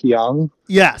to look young.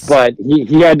 Yes. But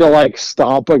he had to like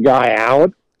stomp a guy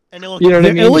out. And it was, You know what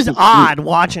I mean? It was odd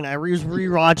watching. I was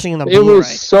rewatching the It Blu-ray.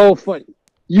 was so funny.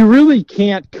 You really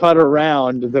can't cut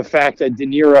around the fact that De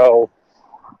Niro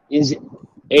is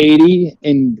 80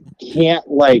 and can't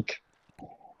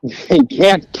he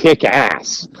can't kick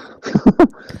ass.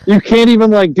 You can't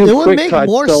even do It would quick make cuts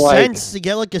more to, sense to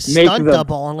get a make stunt the-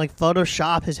 double and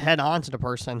Photoshop his head onto the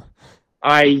person.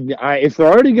 If they're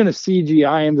already going to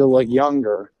CGI him to look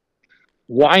younger,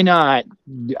 why not?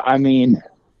 I mean,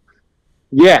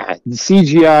 yeah,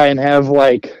 CGI and have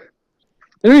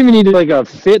they don't even need a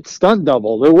fit stunt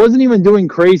double. It wasn't even doing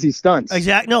crazy stunts.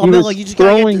 Exactly. No, He I mean, was you just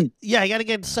throwing. you gotta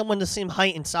get someone the same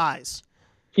height and size.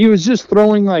 He was just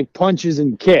throwing punches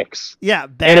and kicks. Yeah,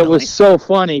 and badly. it was so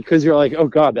funny because you're like, oh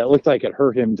god, that looked like it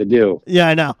hurt him to do. Yeah,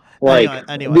 I know.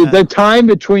 Anyway, the time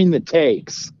between the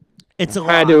takes, it's a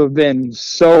had to have been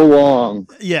so long.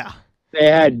 Yeah. They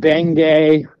had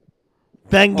Bengay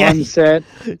on set.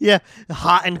 Yeah,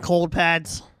 hot and cold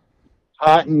pads.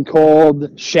 Hot and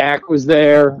cold. Shaq was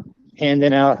there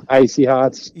handing out icy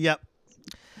hots. Yep.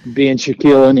 Being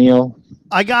Shaquille O'Neal.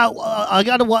 I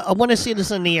want to see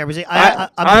this in the air. Because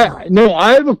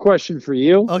I have a question for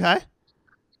you. Okay.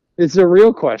 It's a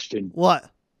real question. What?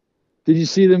 Did you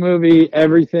see the movie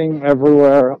Everything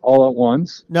Everywhere All at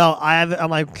Once? No, I have it on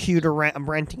my queue to rent. I'm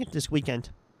renting it this weekend.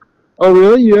 Oh,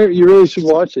 really? You really should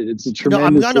watch it. It's a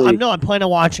tremendous. I'm planning on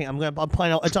watching. I'm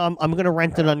gonna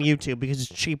rent it on YouTube because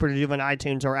it's cheaper to do than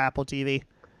iTunes or Apple TV.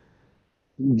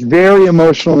 Very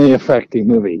emotionally affecting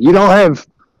movie. You don't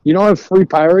have free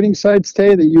pirating sites,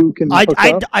 Tay, that you can hook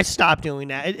up? I stopped doing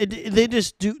that.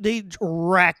 They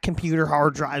rack computer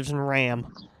hard drives and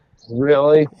RAM.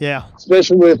 Really? Yeah.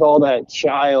 Especially with all that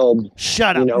child.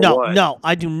 Shut up. No,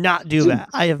 I do not do that.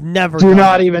 I have never Do done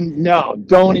not that. even, no,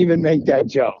 don't even make that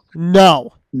joke.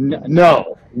 No.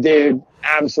 No, dude,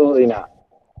 absolutely not.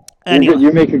 Anyway.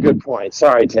 You make a good point.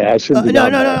 Sorry, Tay, I shouldn't be No.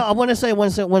 done that. I want to say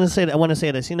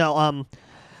this.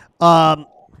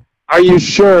 Are you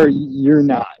sure you're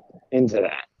not into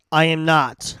that? I am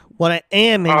not. What I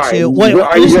am All right,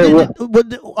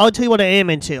 into. I'll tell you what I am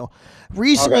into.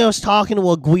 Recently, Okay. I was talking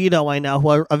to a Guido I know,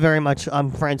 who I very much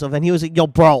I'm friends with, and he was like, "Yo,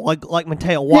 bro, like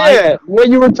Mateo, why?" Yeah,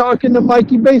 when you were talking to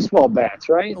Mikey Baseball Bats,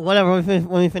 right? Whatever. Let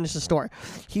me finish the story.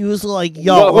 He was like,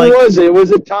 "Yo, Who was it?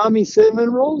 Was it Tommy Cinnamon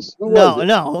Rolls? Who was it?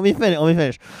 no. Let me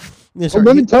finish. Yes, Well,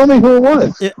 sir. tell me who it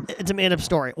was. It's a made-up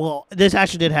story. Well, this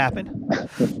actually did happen,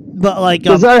 but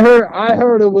Because I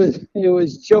heard it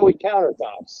was Joey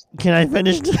Countertops. can I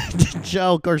finish the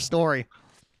joke or story?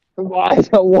 What?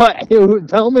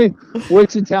 Tell me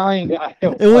which Italian guy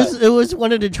It was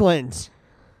one of the twins.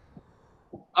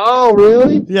 Oh,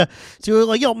 really? Yeah. So we were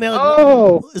like, "Yo, man."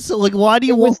 So why do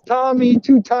you want Tommy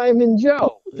Two-Time and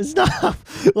Joe? Stop.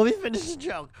 Let me finish the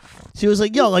joke. She was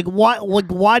like, "Yo,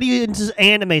 why do you into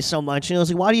anime so much?" And I was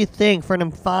like, "Why do you think for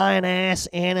them fine ass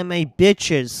anime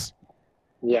bitches?"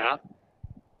 Yeah.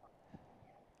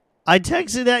 I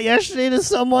texted that yesterday to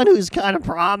someone who's kind of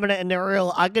prominent in their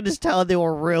real. I could just tell they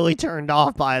were really turned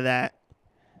off by that.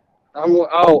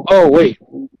 Wait.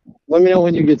 Let me know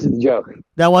when you get to the joke.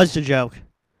 That was the joke.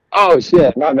 Oh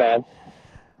shit, my bad.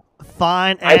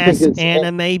 Fine I think ass it's-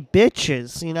 anime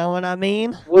bitches. You know what I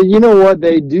mean? Well, you know what?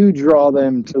 They do draw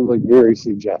them to look very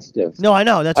suggestive. No, I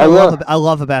know. That's what I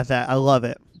love about that. I love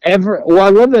it. I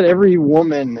love that every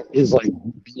woman is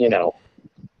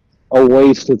a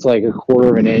waist that's like a quarter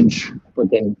of an inch, but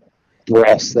then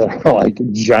breasts that are like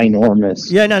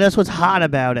ginormous. Yeah, no, that's what's hot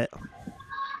about it.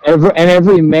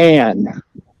 Every man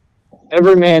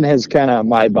has kind of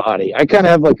my body. I kind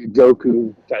of have like a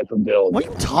Goku type of build. What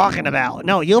are you talking about?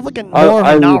 No, you have like more of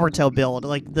a Naruto build,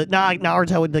 like not like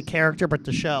Naruto with the character, but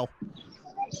the show.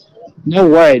 No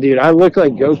way, dude. I look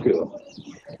like Goku.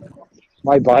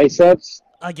 My biceps,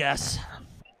 I guess,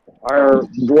 are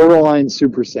borderline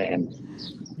Super Saiyan.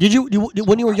 Did you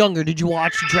when you were younger? Did you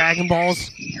watch Dragon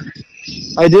Balls?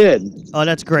 I did. Oh,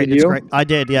 that's great. Did That's you? great. I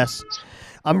did. Yes,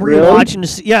 I'm Really?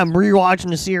 rewatching. I'm rewatching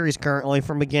the series currently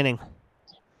from beginning.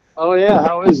 Oh yeah,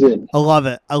 how is it? I love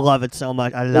it. I love it so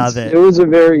much. I love it. It was a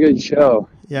very good show.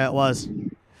 Yeah, it was.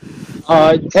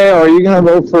 Teo, are you gonna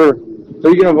vote for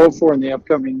in the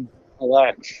upcoming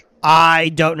election? I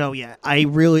don't know yet.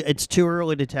 It's too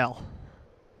early to tell.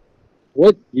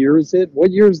 What year is it?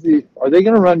 Are they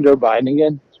gonna run Joe Biden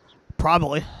again?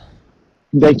 Probably.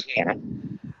 They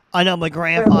can't. I know my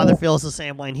grandfather feels the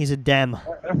same way, and he's a Dem.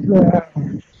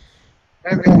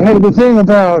 Hey, the thing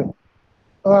about,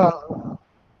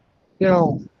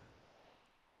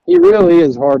 he really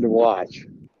is hard to watch.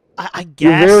 I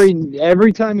guess.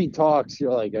 Every time he talks,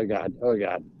 you're like, oh God, oh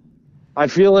God. I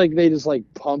feel like they just like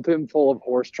pump him full of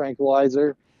horse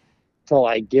tranquilizer to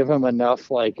like give him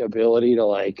enough like ability to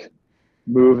like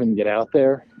move and get out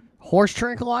there. Horse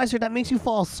tranquilizer? That makes you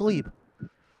fall asleep.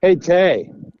 Hey, Tay.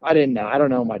 I didn't know. I don't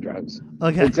know my drugs.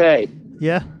 Okay. Hey, Tay.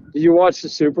 Yeah? Did you watch the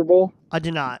Super Bowl? I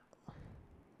did not.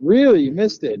 Really? You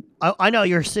missed it? I know.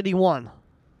 Your city won.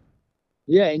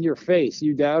 Yeah, in your face.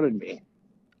 You doubted me.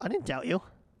 I didn't doubt you.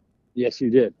 Yes, you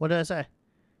did. What did I say?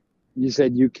 You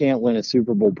said you can't win a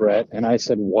Super Bowl, Brett. And I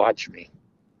said, watch me.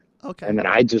 Okay. And then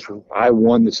I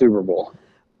won the Super Bowl.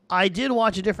 I did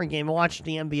watch a different game. I watched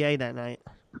the NBA that night.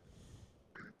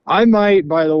 I might,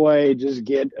 by the way, just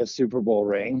get a Super Bowl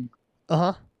ring.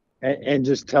 Uh-huh. And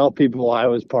just tell people I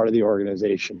was part of the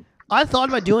organization. I thought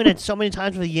about doing it so many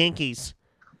times with the Yankees.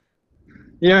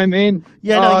 You know what I mean?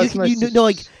 Yeah, no,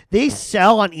 like they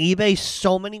sell on eBay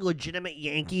so many legitimate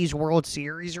Yankees World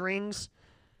Series rings.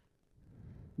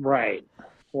 Right.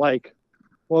 Like,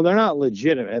 well, they're not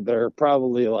legitimate. They're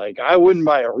probably like, I wouldn't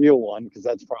buy a real one because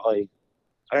that's probably,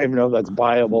 I don't even know if that's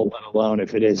buyable, let alone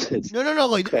if it is. It's no,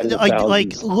 like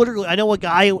literally, I know a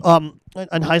guy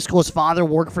in high school. His father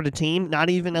worked for the team. Not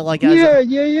even like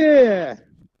yeah.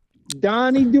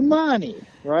 Donnie Dumani,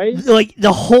 right? Like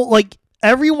the whole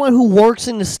everyone who works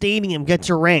in the stadium gets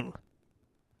a ring.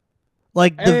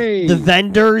 Like the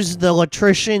vendors, the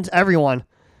electricians, everyone.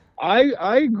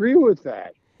 I agree with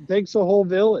that. It takes a whole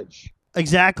village.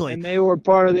 Exactly. And they were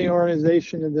part of the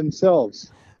organization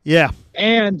themselves. Yeah.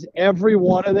 And every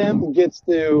one of them gets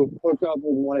to hook up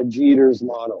with one of Jeter's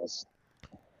models.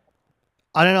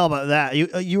 I don't know about that.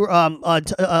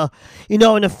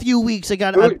 In a few weeks, I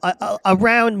got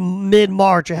around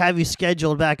mid-March. I have you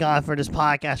scheduled back on for this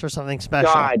podcast or something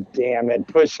special. God damn it!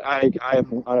 I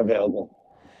am unavailable.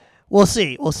 We'll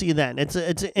see. We'll see then. It's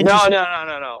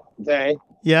No. Okay.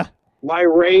 Yeah. My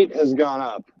rate has gone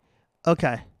up.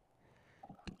 Okay.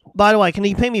 By the way, can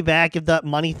you pay me back if that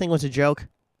money thing was a joke?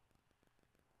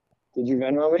 Did you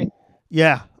Venmo me?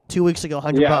 Yeah, 2 weeks ago,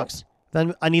 $100.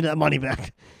 Then I need that money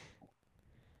back.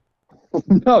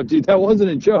 No, dude, that wasn't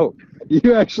a joke.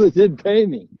 You actually did pay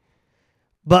me.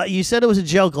 But you said it was a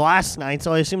joke last night,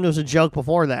 so I assumed it was a joke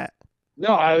before that. No,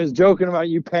 I was joking about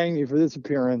you paying me for this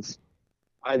appearance.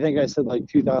 I think I said like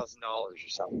 $2,000 or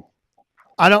something.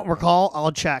 I don't recall.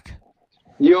 I'll check.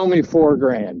 You owe me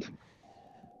 $4,000.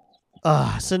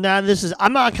 So now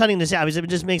I'm not cutting this out because it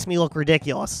just makes me look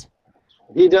ridiculous.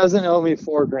 He doesn't owe me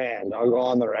 $4,000. I'll go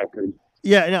on the record.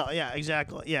 Yeah, no, yeah,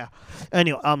 exactly. Yeah.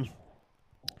 Anyway,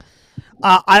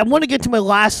 I want to get to my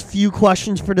last few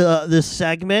questions for this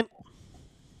segment.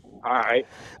 All right.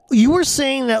 You were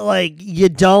saying that you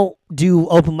don't do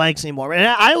open mics anymore, and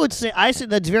I said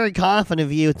that's very confident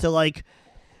of you to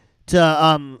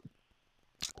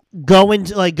go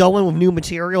in with new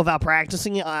material without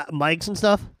practicing mics and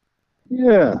stuff.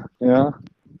 Yeah.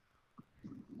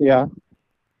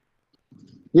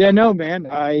 No, man.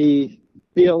 I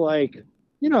feel like,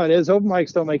 it is. Open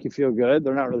mics don't make you feel good.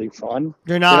 They're not really fun.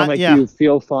 They're not. They don't make you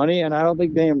feel funny, and I don't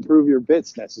think they improve your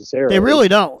bits necessarily. They really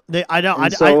don't.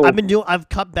 I've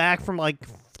cut back from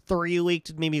 3 weeks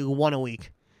to maybe 1 a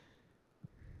week.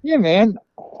 Yeah, man.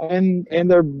 And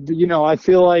they're, I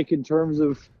feel like in terms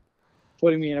of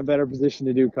putting me in a better position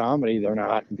to do comedy, they're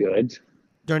not good.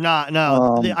 They're not.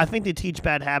 No, I think they teach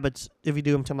bad habits if you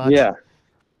do them too much. Yeah.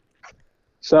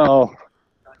 So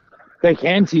they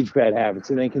can teach bad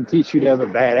habits, and they can teach you to have a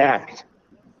bad act.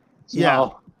 So,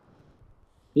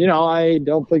 yeah. I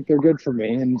don't think they're good for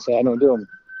me, and so I don't do them.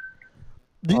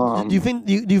 Do you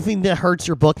think that hurts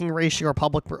your booking ratio or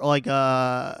public what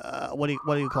do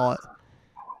you call it?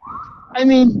 I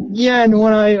mean, yeah, and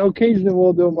when I occasionally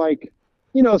will do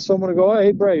someone will go,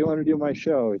 "Hey, Bray, you want to do my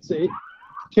show?" It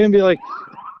can be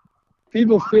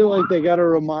people feel like they got to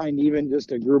remind even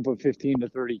just a group of 15 to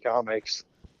 30 comics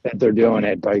that they're doing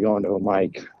it by going to a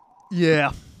mic.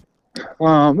 Yeah.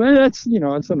 And that's,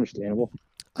 it's understandable.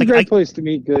 It's a great place to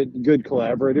meet good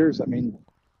collaborators. I mean,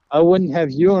 I wouldn't have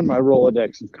you in my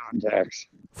Rolodex of contacts.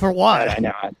 For what? I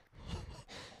not.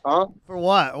 Huh? For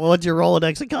what? What's your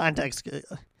Rolodex of contacts?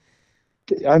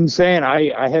 I'm saying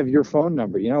I have your phone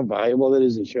number. You know how valuable that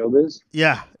is in showbiz?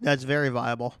 Yeah, that's very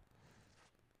viable.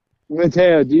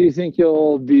 Mateo, do you think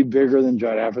you'll be bigger than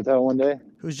Judd Apatow one day?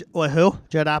 Who?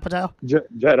 Judd Apatow? Judd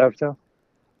Apatow.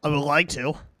 I would like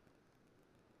to.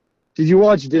 Did you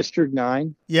watch District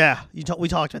 9? Yeah, we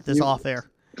talked about this off air.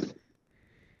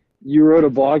 You wrote a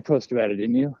blog post about it,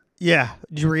 didn't you? Yeah.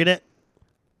 Did you read it?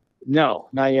 No,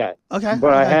 not yet. Okay.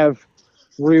 But I have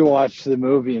rewatched the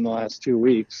movie in the last 2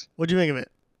 weeks. What'd you think of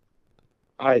it?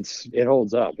 It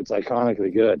holds up. It's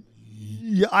iconically good.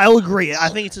 Yeah, I'll agree. I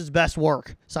think it's his best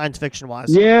work, science fiction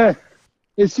wise. Yeah.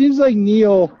 It seems like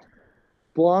Neil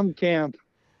Blomkamp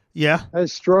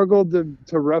has struggled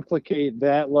to replicate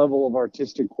that level of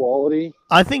artistic quality.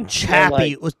 I think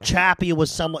Chappie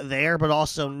was somewhat there, but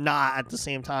also not at the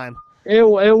same time. It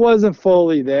wasn't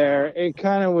fully there. It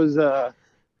kind of was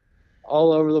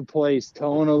all over the place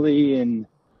tonally, and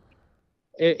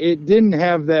it didn't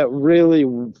have that really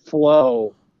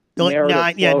flow.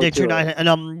 District 9,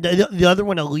 and the other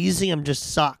one, Elysium,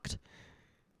 just sucked.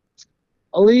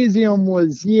 Elysium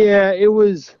was, it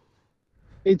was.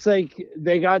 It's like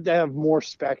they got to have more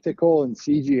spectacle and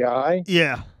CGI.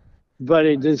 Yeah. But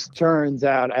it just turns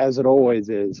out, as it always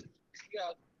is,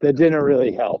 that didn't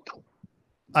really help.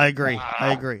 I agree.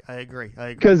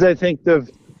 Because I think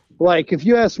if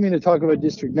you ask me to talk about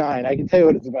District 9, I can tell you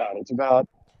what it's about. It's about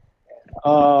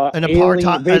an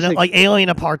apartheid, like alien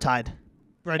apartheid.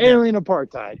 Alien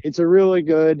apartheid. It's a really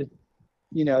good,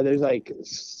 there's like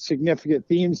significant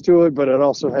themes to it, but it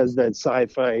also has that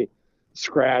sci-fi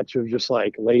scratch of just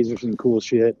like lasers and cool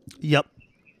shit. Yep.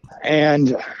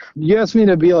 And you asked me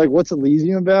to be like, what's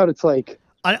Elysium about? It's like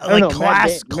I don't know,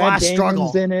 class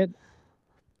struggle in it.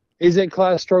 Is it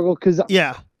class struggle? Because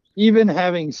even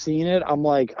having seen it, I'm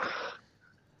like,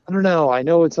 I don't know. I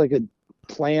know it's like a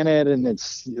planet and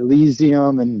it's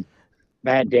Elysium and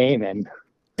Matt Damon.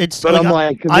 I'm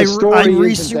like, I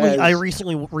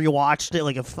recently rewatched it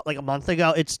like a month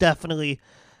ago. It's definitely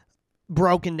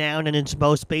broken down in its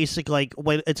most basic,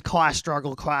 it's class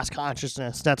struggle, class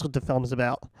consciousness. That's what the film is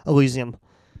about. Elysium.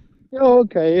 Oh,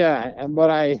 okay, yeah,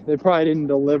 but they probably didn't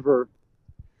deliver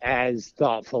as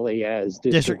thoughtfully as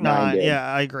District 9 did. Yeah,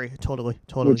 I agree, totally.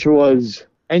 Which was,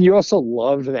 and you also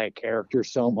loved that character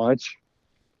so much,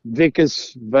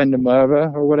 Vickers van der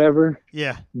Merwe or whatever.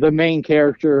 Yeah, the main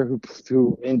character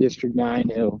who in District 9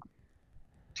 who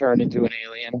turned into an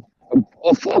alien.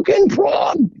 A fucking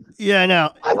prawn. Yeah, I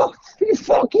know. I'm a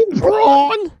fucking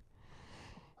prawn.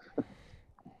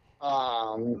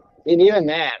 And even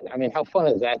that, I mean, how fun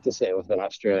is that to say with an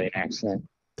Australian accent?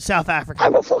 South Africa.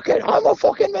 I'm a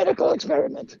fucking medical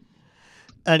experiment.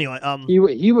 Anyway,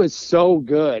 he was so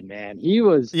good, man.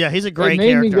 He's a great character. It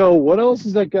made me go, what else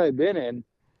has that guy been in?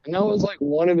 And that was like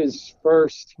one of his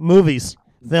first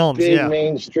films, big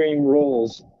mainstream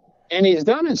roles. And he's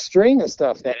done a string of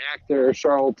stuff, that actor,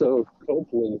 Charlton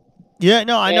Copley. Yeah,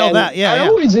 no, I know that. Yeah, I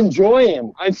always enjoy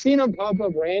him. I've seen him pop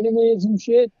up randomly and some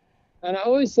shit, and I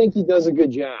always think he does a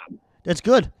good job. That's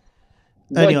good.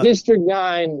 But anyway, District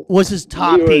 9 was his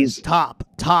top piece, top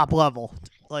level.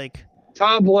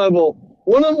 Top level.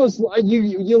 One of those,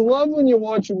 you love when you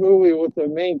watch a movie with the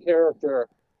main character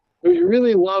who you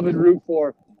really love and root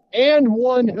for, and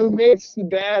one who makes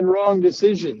the wrong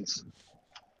decisions.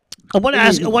 I want to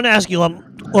ask you,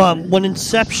 when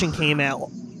Inception came out,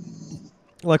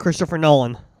 like Christopher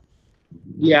Nolan.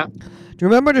 Yeah. Do you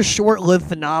remember the short-lived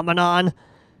phenomenon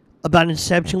about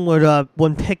Inception where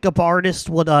when pickup artists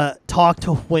would talk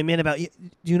to women about, do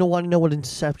you want to know what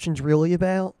Inception's really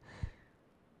about?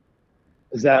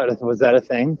 Was that a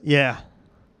thing? Yeah.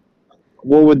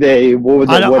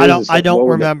 I don't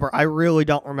remember. I really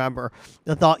don't remember.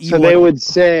 I thought they would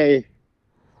say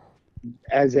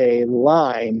as a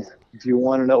line, do you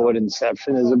want to know what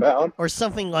Inception is about? Or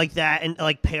something like that, and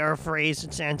paraphrase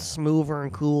it sounds smoother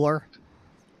and cooler.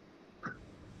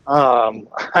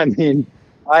 I mean,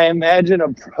 I imagine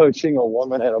approaching a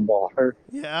woman at a bar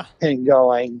and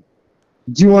going,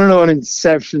 do you want to know what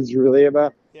Inception's really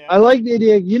about? Yeah. I like the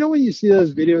idea, when you see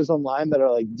those videos online that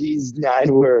are like, these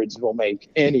 9 words will make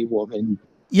any woman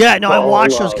I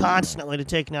watch those constantly to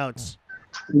take notes.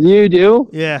 You do?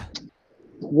 Yeah.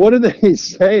 What do they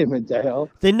say, Mateo?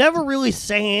 They never really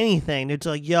say anything. It's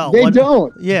like, They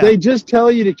don't. Yeah. They just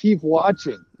tell you to keep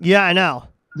watching. Yeah, I know.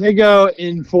 They go,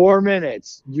 in 4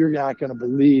 minutes, you're not going to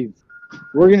believe.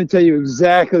 We're going to tell you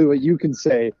exactly what you can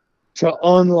say to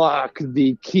unlock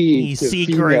the key to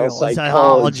female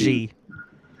psychology.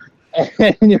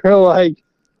 And you're like,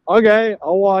 okay,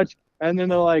 I'll watch. And then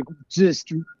they're like,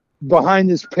 just behind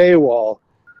this paywall,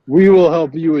 we will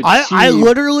help you achieve. I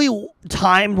literally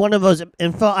timed one of those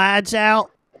info ads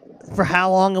out for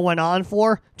how long it went on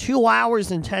for. 2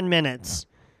 hours and 10 minutes.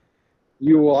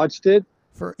 You watched it?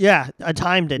 I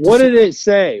timed it. What did it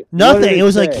say? Nothing. It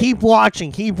was like, keep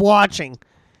watching, keep watching.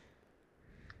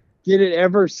 Did it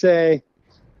ever say,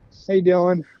 hey,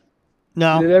 Dylan?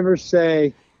 No. Did it ever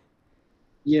say,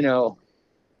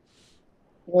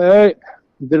 what?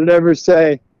 Did it ever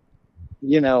say,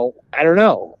 I don't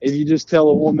know. If you just tell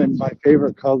a woman my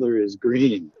favorite color is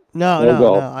green.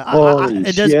 No.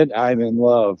 Holy shit, I'm in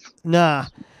love. Nah.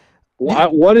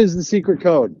 What is the secret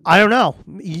code? I don't know.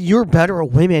 You're better at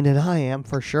women than I am,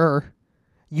 for sure.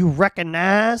 You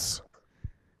recognize?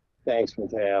 Thanks,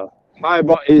 Mateo. High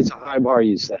bar. It's a high bar,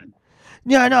 you said.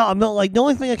 Yeah, I know. I'm like, the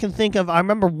only thing I can think of, I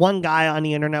remember one guy on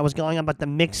the internet was going on about the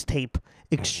mixtape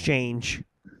exchange.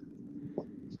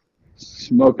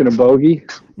 Smoking a bogey?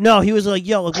 No, he was like,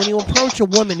 yo, like when you approach a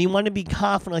woman, you want to be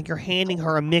confident, like you're handing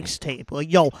her a mixtape.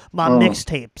 Like, yo, my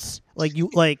mixtapes. Like, you,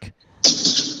 like...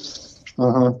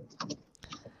 Uh-huh.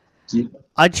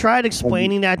 I tried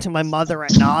explaining that to my mother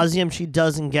at nauseum. She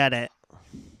doesn't get it.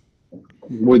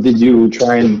 What, did you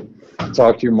try and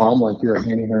talk to your mom like you were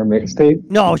handing her a mixtape?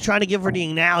 No, I was trying to give her the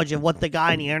analogy of what the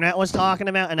guy on the internet was talking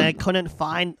about, and I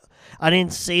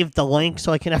didn't save the link,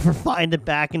 so I can never find it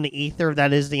back in the ether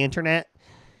that is the internet.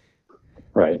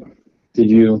 Right. Did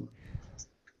you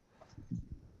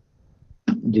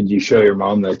show your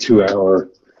mom that 2-hour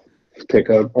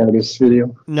pickup artist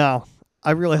video? No.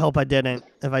 I really hope I didn't.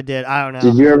 If I did, I don't know.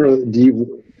 Did you ever...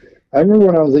 I remember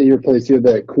when I was at your place, you had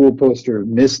that cool poster of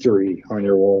Mystery on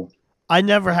your wall. I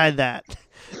never had that.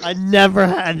 I never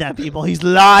had that, people. He's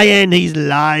lying. He's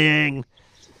lying.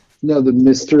 No, the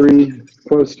Mystery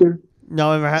poster? No,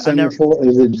 I never had. Centerfold?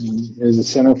 Is it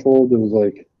centerfold? It was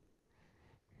like...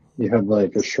 You had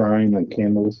like a shrine and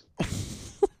candles.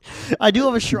 I do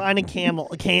have a shrine and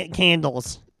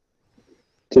candles.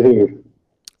 To who?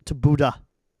 To Buddha.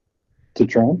 To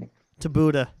Trump? To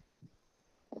Buddha.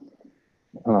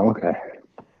 Oh, okay.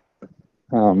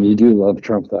 You do love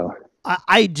Trump, though.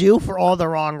 I do for all the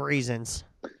wrong reasons.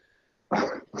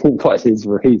 What is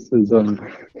racism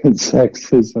and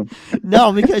sexism?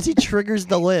 No, because he triggers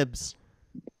the libs.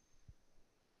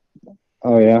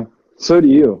 Oh, yeah? So do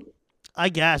you. I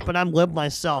guess, but I'm lib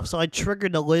myself, so I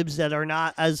triggered the libs that are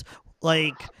not as,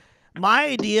 like... My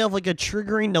idea of like a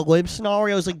triggering the lib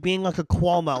scenario is like being like a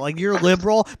Cuomo. Like you're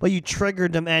liberal, but you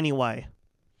triggered them anyway.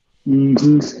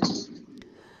 Mm-hmm.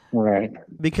 Right.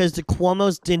 Because the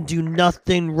Cuomos didn't do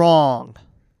nothing wrong.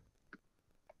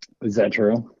 Is that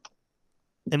true?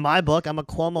 In my book, I'm a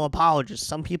Cuomo apologist.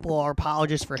 Some people are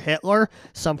apologists for Hitler,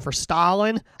 some for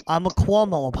Stalin. I'm a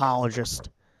Cuomo apologist.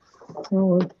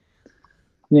 Well,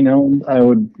 I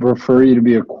would prefer you to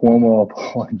be a Cuomo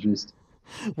apologist.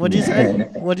 What'd you say?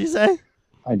 What'd you say?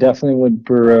 I definitely would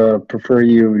prefer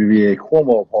you to be a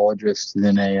Cuomo apologist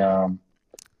than a...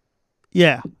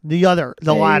 yeah, the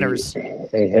ladders.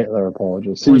 A Hitler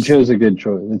apologist. So you chose a good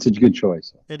choice. It's a good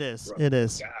choice. It is. It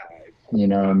is. You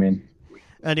know what I mean?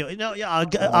 Anyway, no, yeah.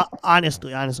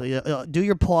 Honestly, do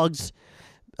your plugs,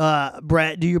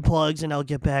 Brett. Do your plugs, and I'll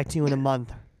get back to you in a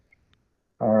month.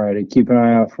 All righty. Keep an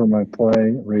eye out for my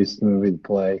play. Race the Movie, The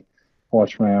Play.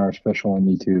 Watch my hour special on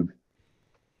YouTube.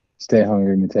 Stay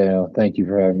hungry, Mateo. Thank you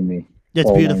for having me. It's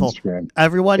beautiful.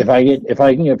 Everyone, if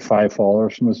I can get 5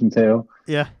 followers from this Mateo,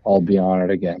 yeah, I'll be on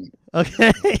it again.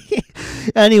 Okay.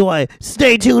 Anyway,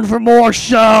 stay tuned for more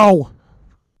show.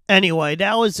 Anyway,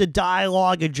 that was a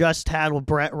dialogue I just had with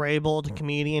Brett Rabel, the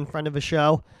comedian, friend of a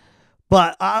show.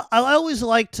 But I always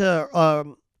like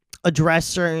to address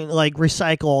certain, like,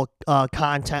 recycle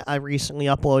content I recently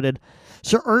uploaded.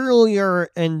 So earlier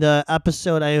in the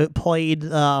episode, I played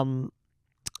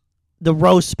the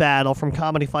roast battle from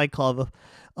Comedy Fight Club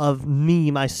of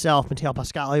myself, Mateo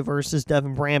Pascale versus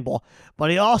Devin Bramble.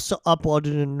 But I also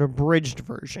uploaded an abridged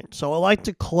version. So I like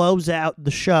to close out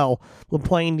the show with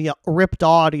playing the ripped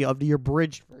audio of the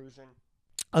abridged version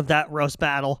of that roast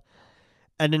battle.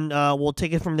 And then we'll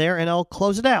take it from there, and I'll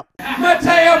close it out.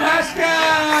 Mateo Pascal!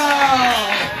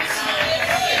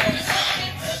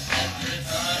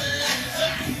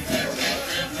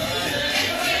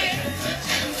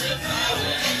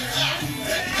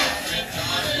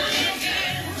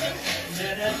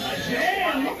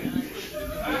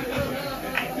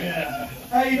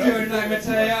 How you doing tonight,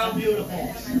 Mateo?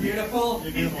 Beautiful. Beautiful?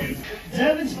 Beautiful.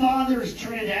 Devin's father is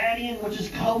Trinidadian, which is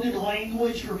coded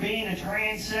language for being a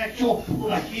transsexual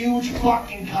with a huge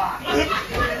fucking cock.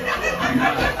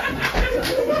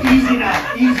 Easy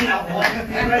now, easy now, boy.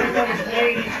 You ready for this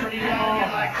lady,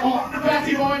 Trinidadian? Like, oh,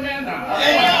 Fatty boy, man.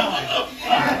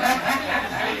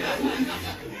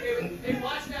 Hey,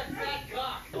 watch that fat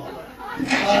cock.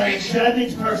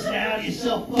 Devin's personality is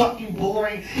so fucking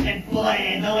boring and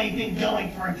bland. The only thing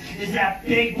going for him is that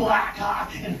big black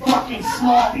cock and fucking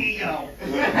small ego.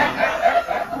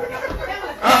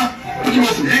 You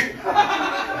want some dick?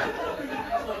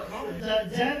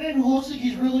 Devin looks like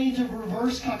he's really into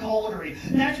reverse cuckoldery.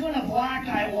 That's when a black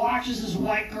guy watches his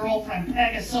white girlfriend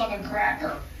peg a southern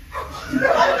cracker.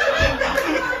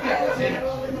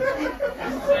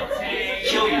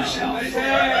 Kill yourself.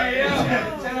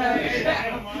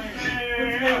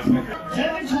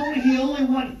 Devin told me he only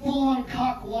went full-on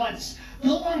cuck once.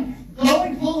 Going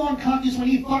full-on cuck is when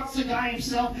he fucks the guy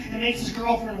himself and makes his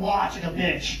girlfriend watch like a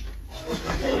bitch.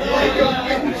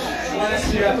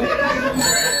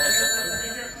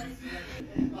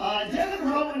 Devin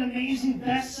wrote an amazing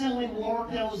best-selling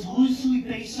work that was loosely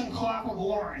based on Clockwork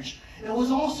Orange. It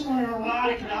was also an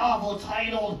erotic novel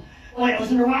titled... Wait, it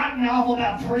was an erotic novel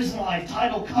about prison life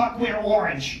titled Cockware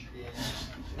Orange.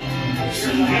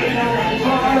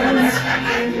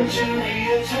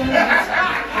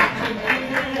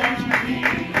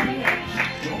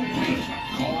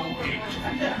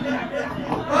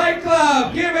 Fight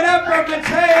Club, give it up for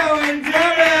Mateo and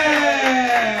Devin!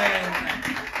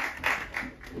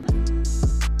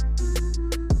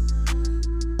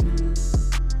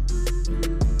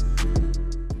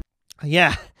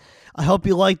 Yeah, I hope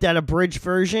you like that abridged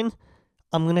version.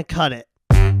 I'm gonna cut it.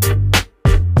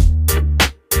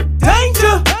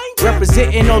 Danger!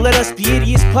 Representing on Let Us Be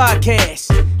Idiots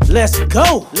podcast. Let's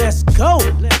go. Let's go.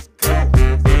 Let's go.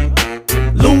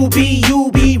 Lou B, you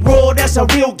be raw, that's a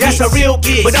real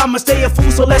gig. But I'ma stay a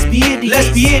fool, so let's be idiots. Let's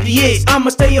be idiots. I'ma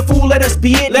stay a fool, let us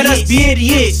be idiots. Let us be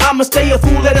idiots. I'ma stay a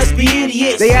fool, let us be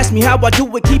idiots. They ask me how I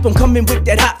do it, keep them coming with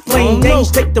that hot flame. Names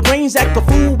take the reins, act a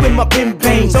fool with my pen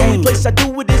pains. Only place I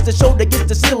do it is the show that gets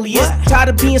the silliest. Tired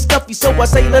of being stuffy, so I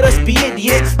say let us be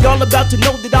idiots. Y'all about to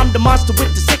know that I'm the monster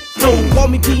with the sick flow. Call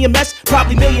me PMS,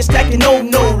 probably millions stacking, no.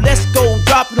 Let's go,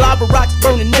 drop lava rocks,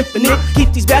 burning infinite.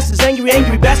 Keep these bastards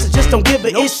angry bastards just don't give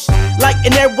a ish.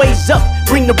 Lighten their ways up,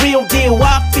 bring the real deal.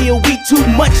 I feel we too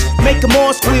much, make them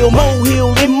all squeal.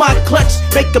 Molehill in my clutch,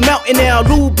 make a mountain now.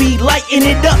 Ruby lighten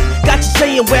it up, got you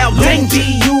saying well. Danger,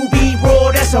 you be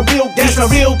raw, that's a real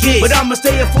gig. But I'ma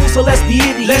stay a fool, so let's be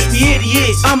idiots. Let's be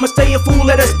idiots. I'ma stay a fool,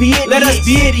 let us be idiots. Let us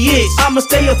be idiots. I'ma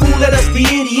stay a fool, let us be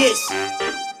idiots.